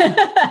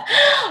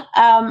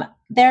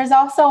 There's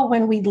also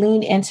when we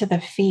lean into the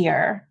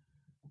fear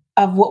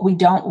of what we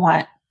don't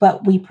want,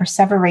 but we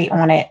perseverate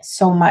on it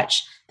so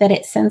much that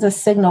it sends a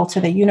signal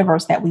to the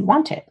universe that we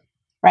want it.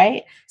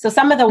 Right. So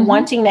some of the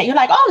wanting that you're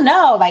like, oh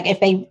no, like if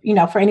they,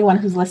 for anyone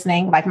who's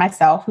listening, like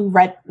myself, who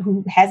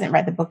hasn't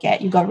read the book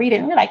yet, you go read it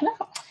and you're like, no,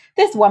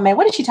 this woman,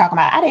 what is she talking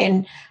about? I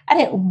didn't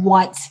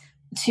want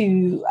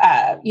to,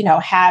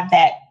 have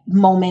that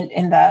moment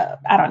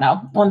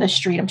on the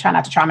street. I'm trying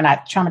not to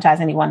traumatize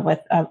anyone with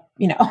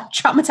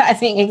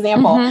traumatizing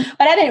example,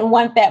 but I didn't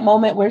want that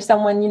moment where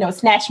someone,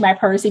 snatched my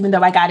purse, even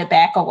though I got it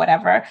back or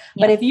whatever.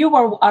 Yeah. But if you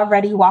were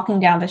already walking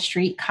down the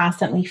street,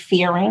 constantly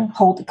fearing,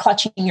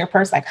 clutching your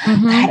purse, like,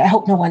 God, I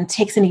hope no one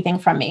takes anything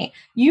from me.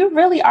 You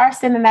really are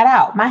sending that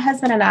out. My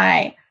husband and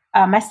I,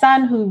 my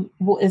son, who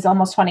is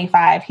almost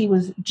 25, he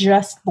was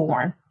just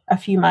born a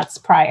few months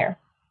prior.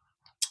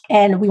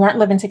 And we weren't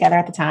living together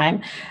at the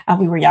time.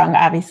 We were young,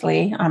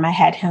 obviously. I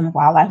had him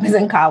while I was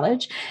in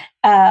college.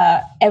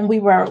 And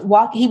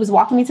he was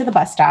walking me to the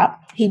bus stop.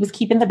 He was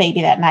keeping the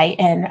baby that night.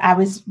 And I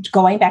was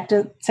going back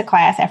to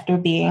class after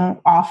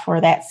being off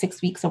for that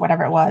 6 weeks or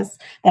whatever it was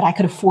that I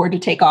could afford to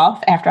take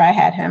off after I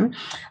had him.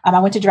 I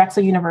went to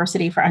Drexel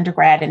University for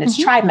undergrad, and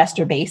it's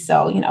trimester based.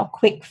 So,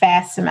 quick,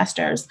 fast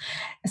semesters.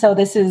 So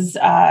this is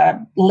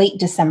late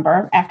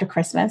December after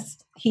Christmas.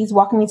 He's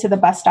walking me to the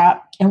bus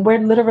stop, and we're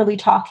literally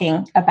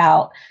talking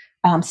about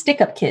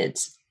stick-up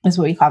kids, is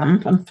what we call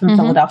them. I'm from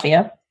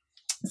Philadelphia.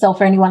 So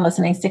for anyone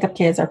listening, stick-up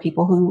kids are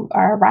people who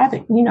are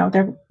robbing,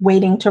 they're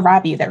waiting to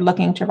rob you. They're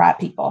looking to rob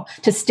people,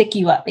 to stick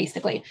you up,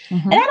 basically.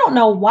 And I don't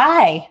know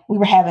why we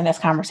were having this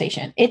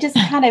conversation. It just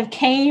kind of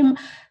came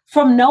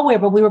from nowhere,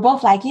 but we were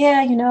both like,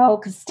 yeah,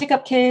 because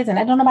stick-up kids, and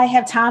I don't know if I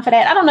have time for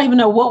that. I don't even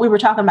know what we were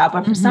talking about,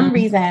 but for some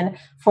reason,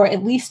 for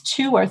at least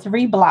 2 or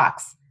 3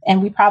 blocks,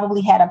 and we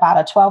probably had about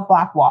a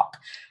 12-block walk.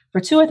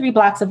 For 2 or 3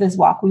 blocks of this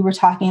walk, we were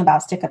talking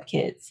about stick-up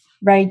kids,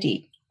 very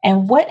deep.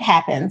 And what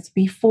happens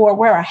before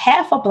we're a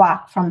half a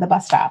block from the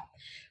bus stop?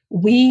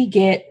 We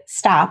get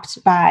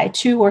stopped by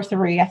 2 or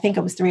 3, I think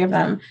it was 3 of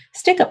them,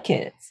 stick-up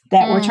kids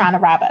that were trying to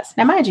rob us.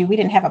 Now, mind you, we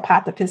didn't have a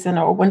pot to piss in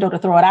or a window to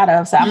throw it out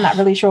of, so I'm not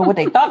really sure what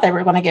they thought they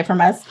were going to get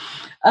from us.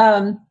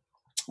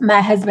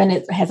 My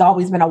husband has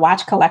always been a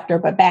watch collector,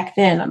 but back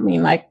then,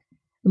 the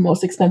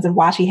most expensive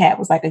watch he had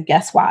was like a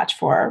Guess watch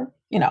for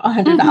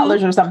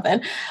 $100 or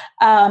something.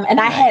 And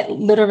I had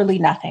literally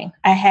nothing.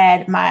 I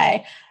had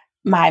my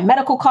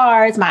medical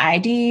cards, my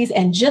IDs,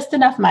 and just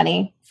enough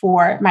money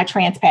for my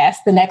TransPass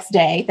the next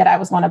day that I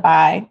was going to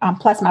buy,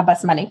 plus my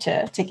bus money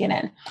to get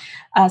in.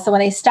 So when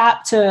they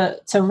stopped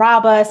to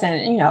rob us,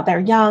 and they're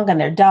young and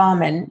they're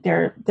dumb and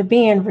they're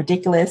being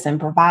ridiculous and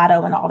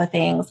bravado and all the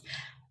things,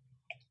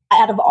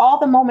 out of all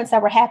the moments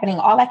that were happening,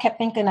 all I kept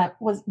thinking of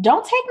was,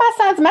 don't take my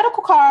son's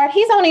medical card.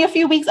 He's only a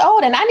few weeks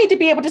old and I need to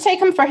be able to take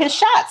him for his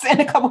shots in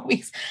a couple of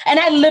weeks. And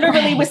I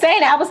literally was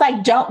saying, I was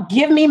like, don't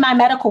give me my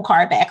medical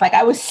card back. Like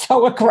I was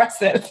so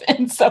aggressive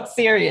and so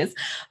serious,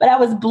 but I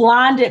was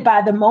blinded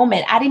by the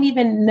moment. I didn't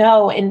even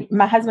know. And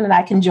my husband and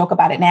I can joke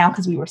about it now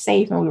because we were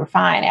safe and we were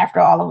fine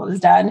after all of it was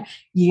done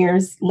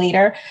years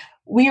later.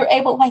 We were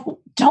able, like,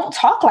 don't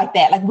talk like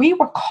that. Like we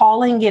were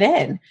calling it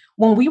in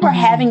when we were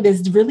having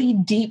this really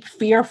deep,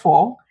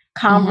 fearful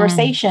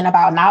conversation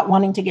about not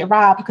wanting to get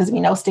robbed, because we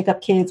know stick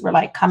up kids were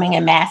like coming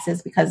in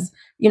masses because,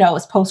 you know, it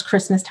was post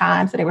Christmas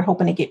time. So they were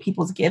hoping to get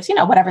people's gifts, you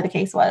know, whatever the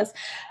case was.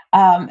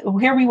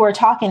 Here we were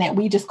talking and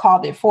we just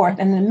called it forth.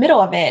 In the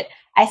middle of it,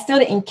 I still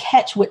didn't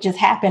catch what just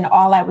happened.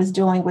 All I was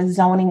doing was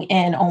zoning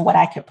in on what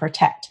I could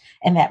protect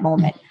in that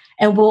moment.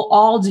 And we'll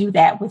all do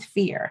that with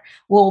fear.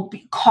 We'll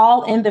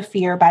call in the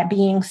fear by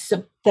being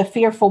the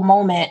fearful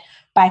moment,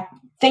 by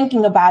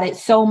thinking about it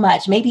so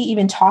much, maybe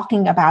even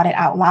talking about it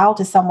out loud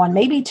to someone,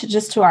 maybe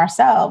to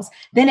ourselves.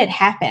 Then it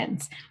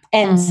happens.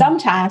 And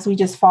sometimes we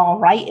just fall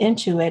right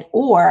into it,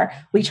 or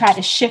we try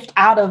to shift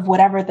out of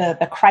whatever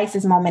the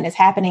crisis moment is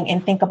happening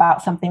and think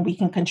about something we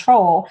can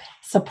control,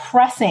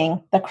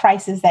 suppressing the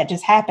crisis that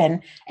just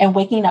happened and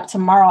waking up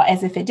tomorrow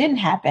as if it didn't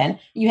happen.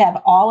 You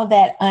have all of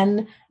that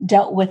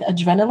undealt with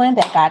adrenaline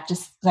that got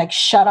just like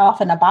shut off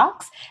in a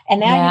box.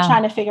 And now you're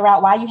trying to figure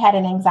out why you had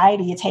an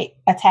anxiety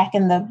attack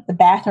in the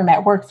bathroom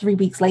at work 3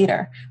 weeks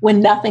later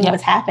when nothing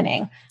was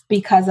happening.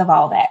 Because of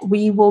all that,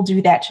 we will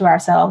do that to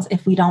ourselves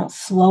if we don't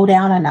slow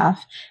down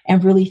enough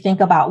and really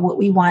think about what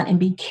we want and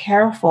be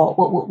careful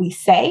with what we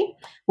say,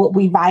 what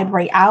we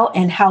vibrate out,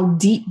 and how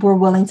deep we're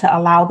willing to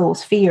allow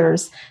those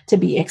fears to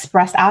be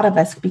expressed out of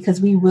us, because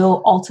we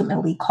will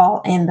ultimately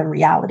call in the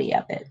reality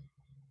of it.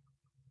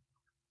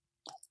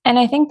 And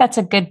I think that's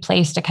a good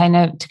place to kind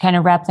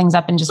of wrap things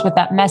up, and just with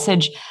that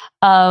message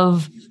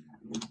of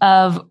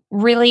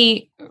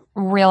really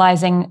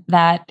realizing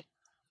that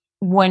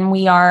when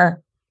we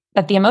are,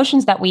 that the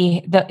emotions that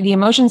the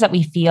emotions that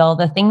we feel,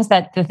 the things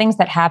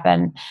that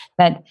happen,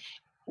 that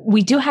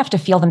we do have to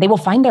feel them. They will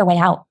find their way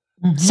out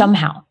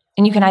somehow.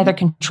 And you can either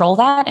control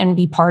that and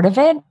be part of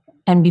it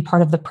and be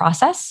part of the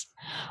process,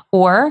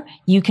 or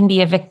you can be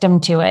a victim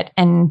to it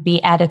and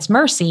be at its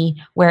mercy,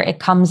 where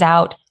it comes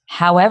out,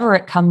 however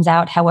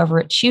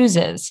it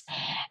chooses.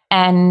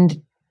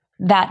 And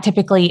that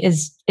typically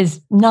is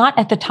not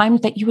at the time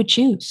that you would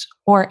choose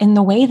or in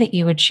the way that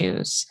you would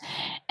choose.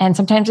 And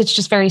sometimes it's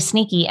just very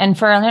sneaky. And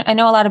I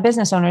know a lot of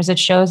business owners, it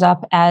shows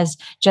up as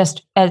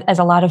just as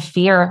a lot of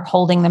fear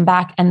holding them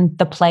back and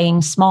the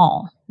playing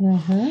small,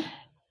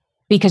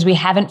 because we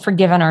haven't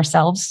forgiven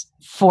ourselves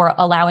for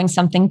allowing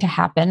something to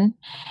happen.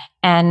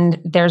 And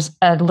there's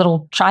a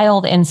little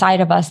child inside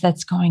of us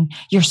that's going,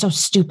 you're so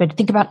stupid.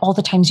 Think about all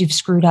the times you've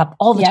screwed up,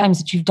 all the times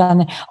that you've done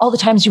that, all the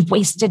times you've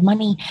wasted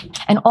money,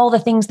 and all the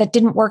things that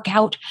didn't work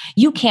out.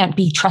 You can't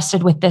be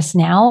trusted with this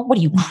now. What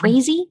are you,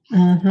 crazy?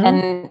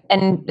 And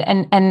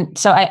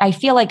so I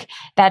feel like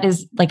that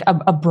is like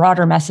a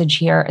broader message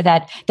here,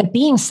 that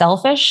being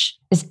selfish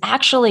is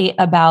actually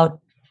about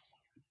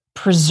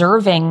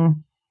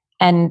preserving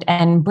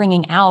and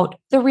bringing out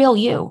the real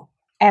you.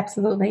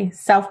 Absolutely.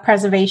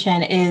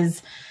 Self-preservation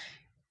is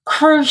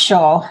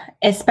crucial,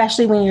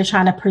 especially when you're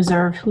trying to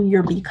preserve who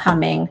you're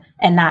becoming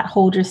and not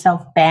hold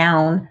yourself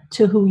bound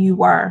to who you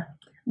were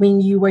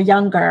when you were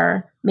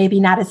younger,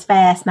 maybe not as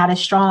fast, not as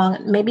strong,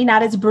 maybe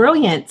not as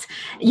brilliant,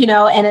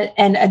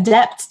 and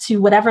adept to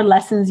whatever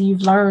lessons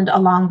you've learned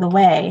along the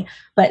way.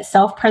 But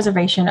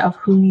self-preservation of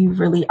who you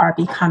really are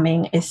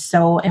becoming is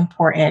so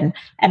important.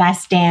 And I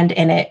stand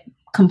in it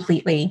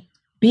completely.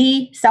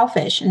 Be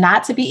selfish,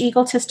 not to be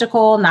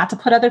egotistical, not to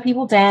put other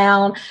people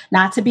down,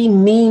 not to be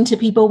mean to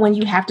people when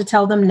you have to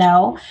tell them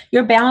no.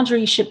 Your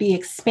boundaries should be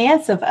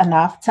expansive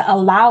enough to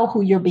allow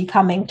who you're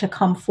becoming to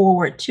come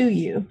forward to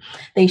you.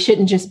 They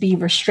shouldn't just be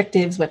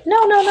restrictives with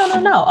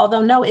no.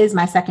 Although no is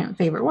my second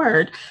favorite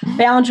word.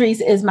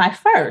 Boundaries is my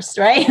first,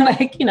 right?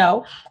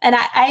 And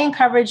I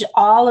encourage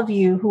all of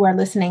you who are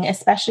listening,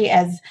 especially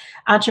as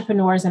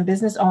entrepreneurs and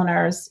business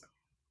owners,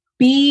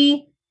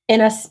 be in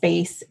a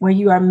space where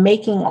you are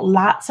making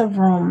lots of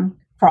room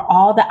for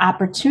all the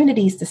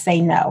opportunities to say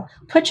no.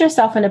 Put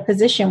yourself in a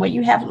position where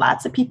you have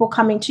lots of people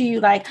coming to you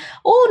like,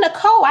 oh,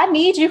 Nicole, I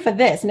need you for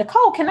this.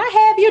 Nicole, can I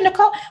have you,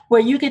 Nicole? Where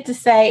you get to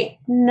say,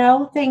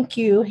 no, thank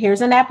you.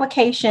 Here's an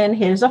application.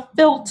 Here's a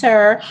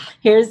filter.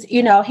 Here's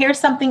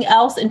something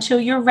else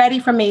until you're ready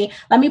for me.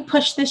 Let me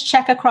push this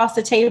check across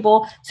the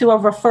table to a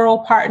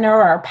referral partner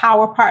or a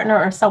power partner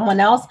or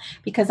someone else,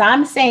 because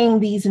I'm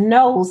saying these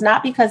no's,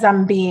 not because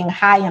I'm being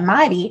high and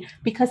mighty,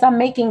 because I'm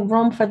making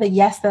room for the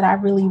yes that I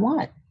really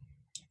want.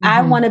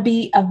 I want to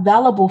be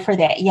available for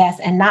that, yes,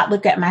 and not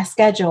look at my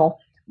schedule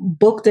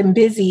booked and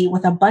busy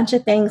with a bunch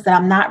of things that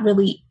I'm not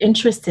really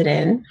interested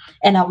in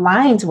and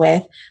aligned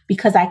with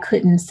because I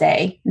couldn't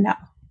say no.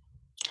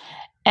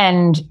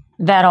 And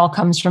that all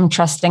comes from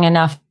trusting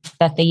enough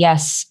that the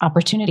yes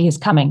opportunity is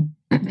coming.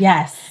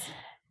 Yes.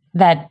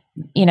 That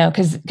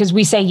because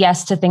we say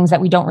yes to things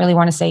that we don't really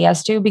want to say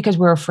yes to because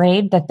we're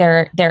afraid that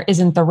there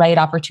isn't the right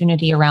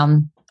opportunity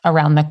around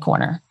the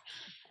corner.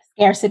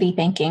 Scarcity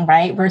thinking,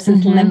 right?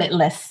 Versus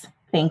limitless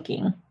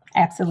thinking.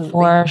 Absolutely.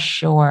 For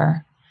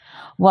sure.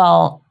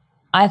 Well,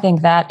 I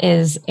think that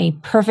is a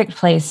perfect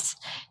place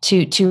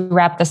to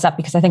wrap this up,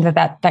 because I think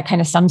that kind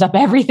of sums up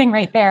everything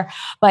right there.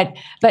 But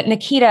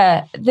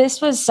Nikita,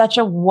 this was such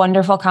a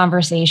wonderful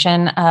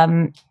conversation.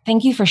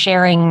 Thank you for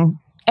sharing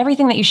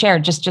everything that you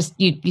shared. Just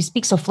you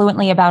speak so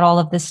fluently about all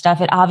of this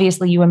stuff. It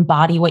obviously you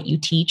embody what you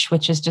teach,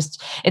 which is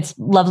it's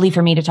lovely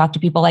for me to talk to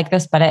people like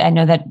this, but I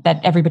know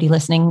that everybody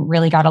listening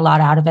really got a lot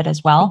out of it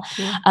as well.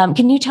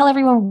 Can you tell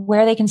everyone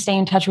where they can stay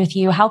in touch with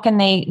you? How can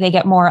they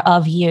get more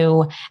of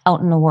you out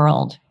in the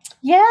world?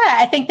 Yeah,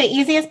 I think the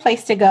easiest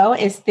place to go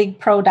is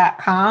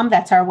thigpro.com.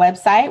 That's our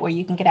website where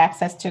you can get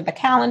access to the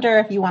calendar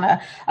if you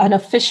want an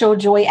official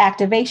joy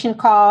activation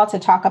call to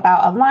talk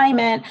about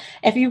alignment.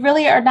 If you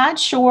really are not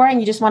sure and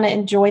you just want to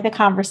enjoy the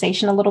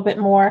conversation a little bit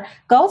more,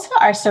 go to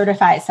our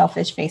Certified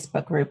Selfish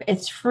Facebook group.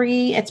 It's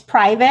free, it's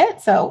private,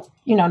 so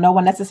no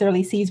one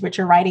necessarily sees what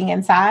you're writing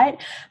inside,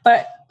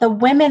 but the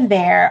women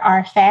there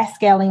are fast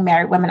scaling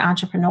married women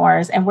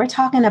entrepreneurs. And we're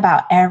talking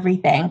about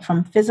everything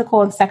from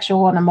physical and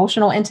sexual and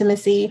emotional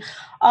intimacy,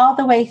 all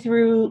the way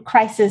through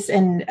crisis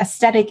and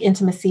aesthetic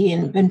intimacy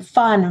and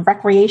fun and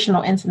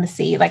recreational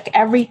intimacy, like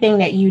everything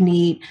that you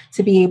need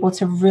to be able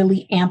to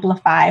really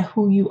amplify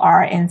who you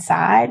are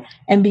inside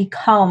and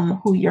become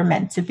who you're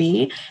meant to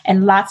be.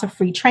 And lots of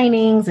free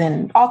trainings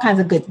and all kinds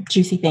of good,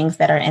 juicy things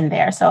that are in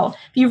there. So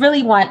if you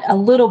really want a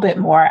little bit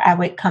more, I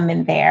would come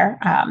in there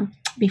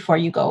before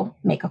you go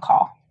make a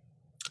call.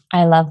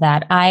 I love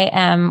that.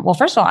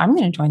 First of all, I'm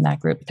going to join that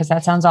group because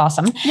that sounds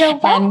awesome. You're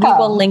welcome. And we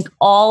will link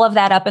all of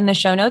that up in the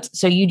show notes.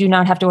 So you do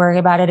not have to worry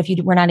about it. If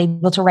you were not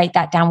able to write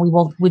that down,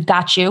 we've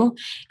got you.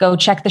 Go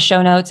check the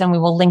show notes and we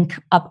will link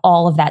up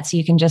all of that. So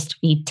you can just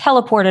be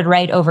teleported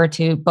right over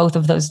to both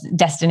of those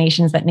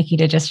destinations that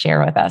Nikita just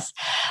shared with us.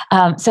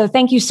 So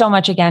thank you so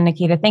much again,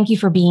 Nikita. Thank you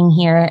for being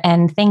here.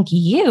 And thank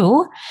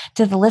you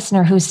to the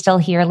listener who's still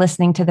here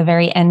listening to the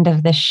very end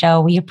of this show.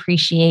 We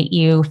appreciate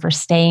you for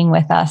staying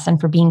with us and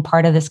for being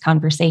part of this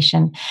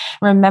conversation.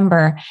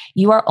 Remember,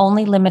 you are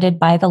only limited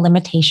by the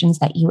limitations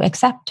that you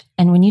accept.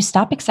 And when you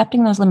stop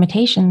accepting those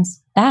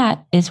limitations,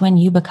 that is when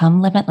you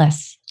become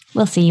limitless.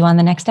 We'll see you on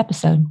the next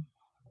episode.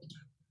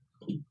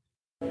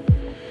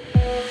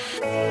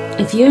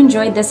 If you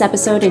enjoyed this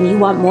episode and you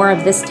want more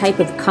of this type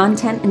of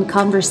content and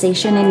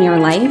conversation in your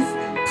life,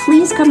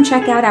 please come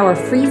check out our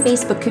free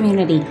Facebook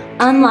community,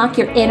 Unlock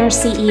Your Inner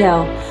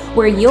CEO,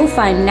 where you'll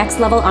find next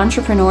level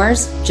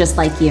entrepreneurs just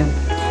like you.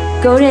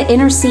 Go to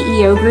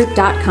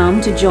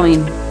innerceogroup.com to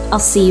join. I'll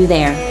see you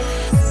there.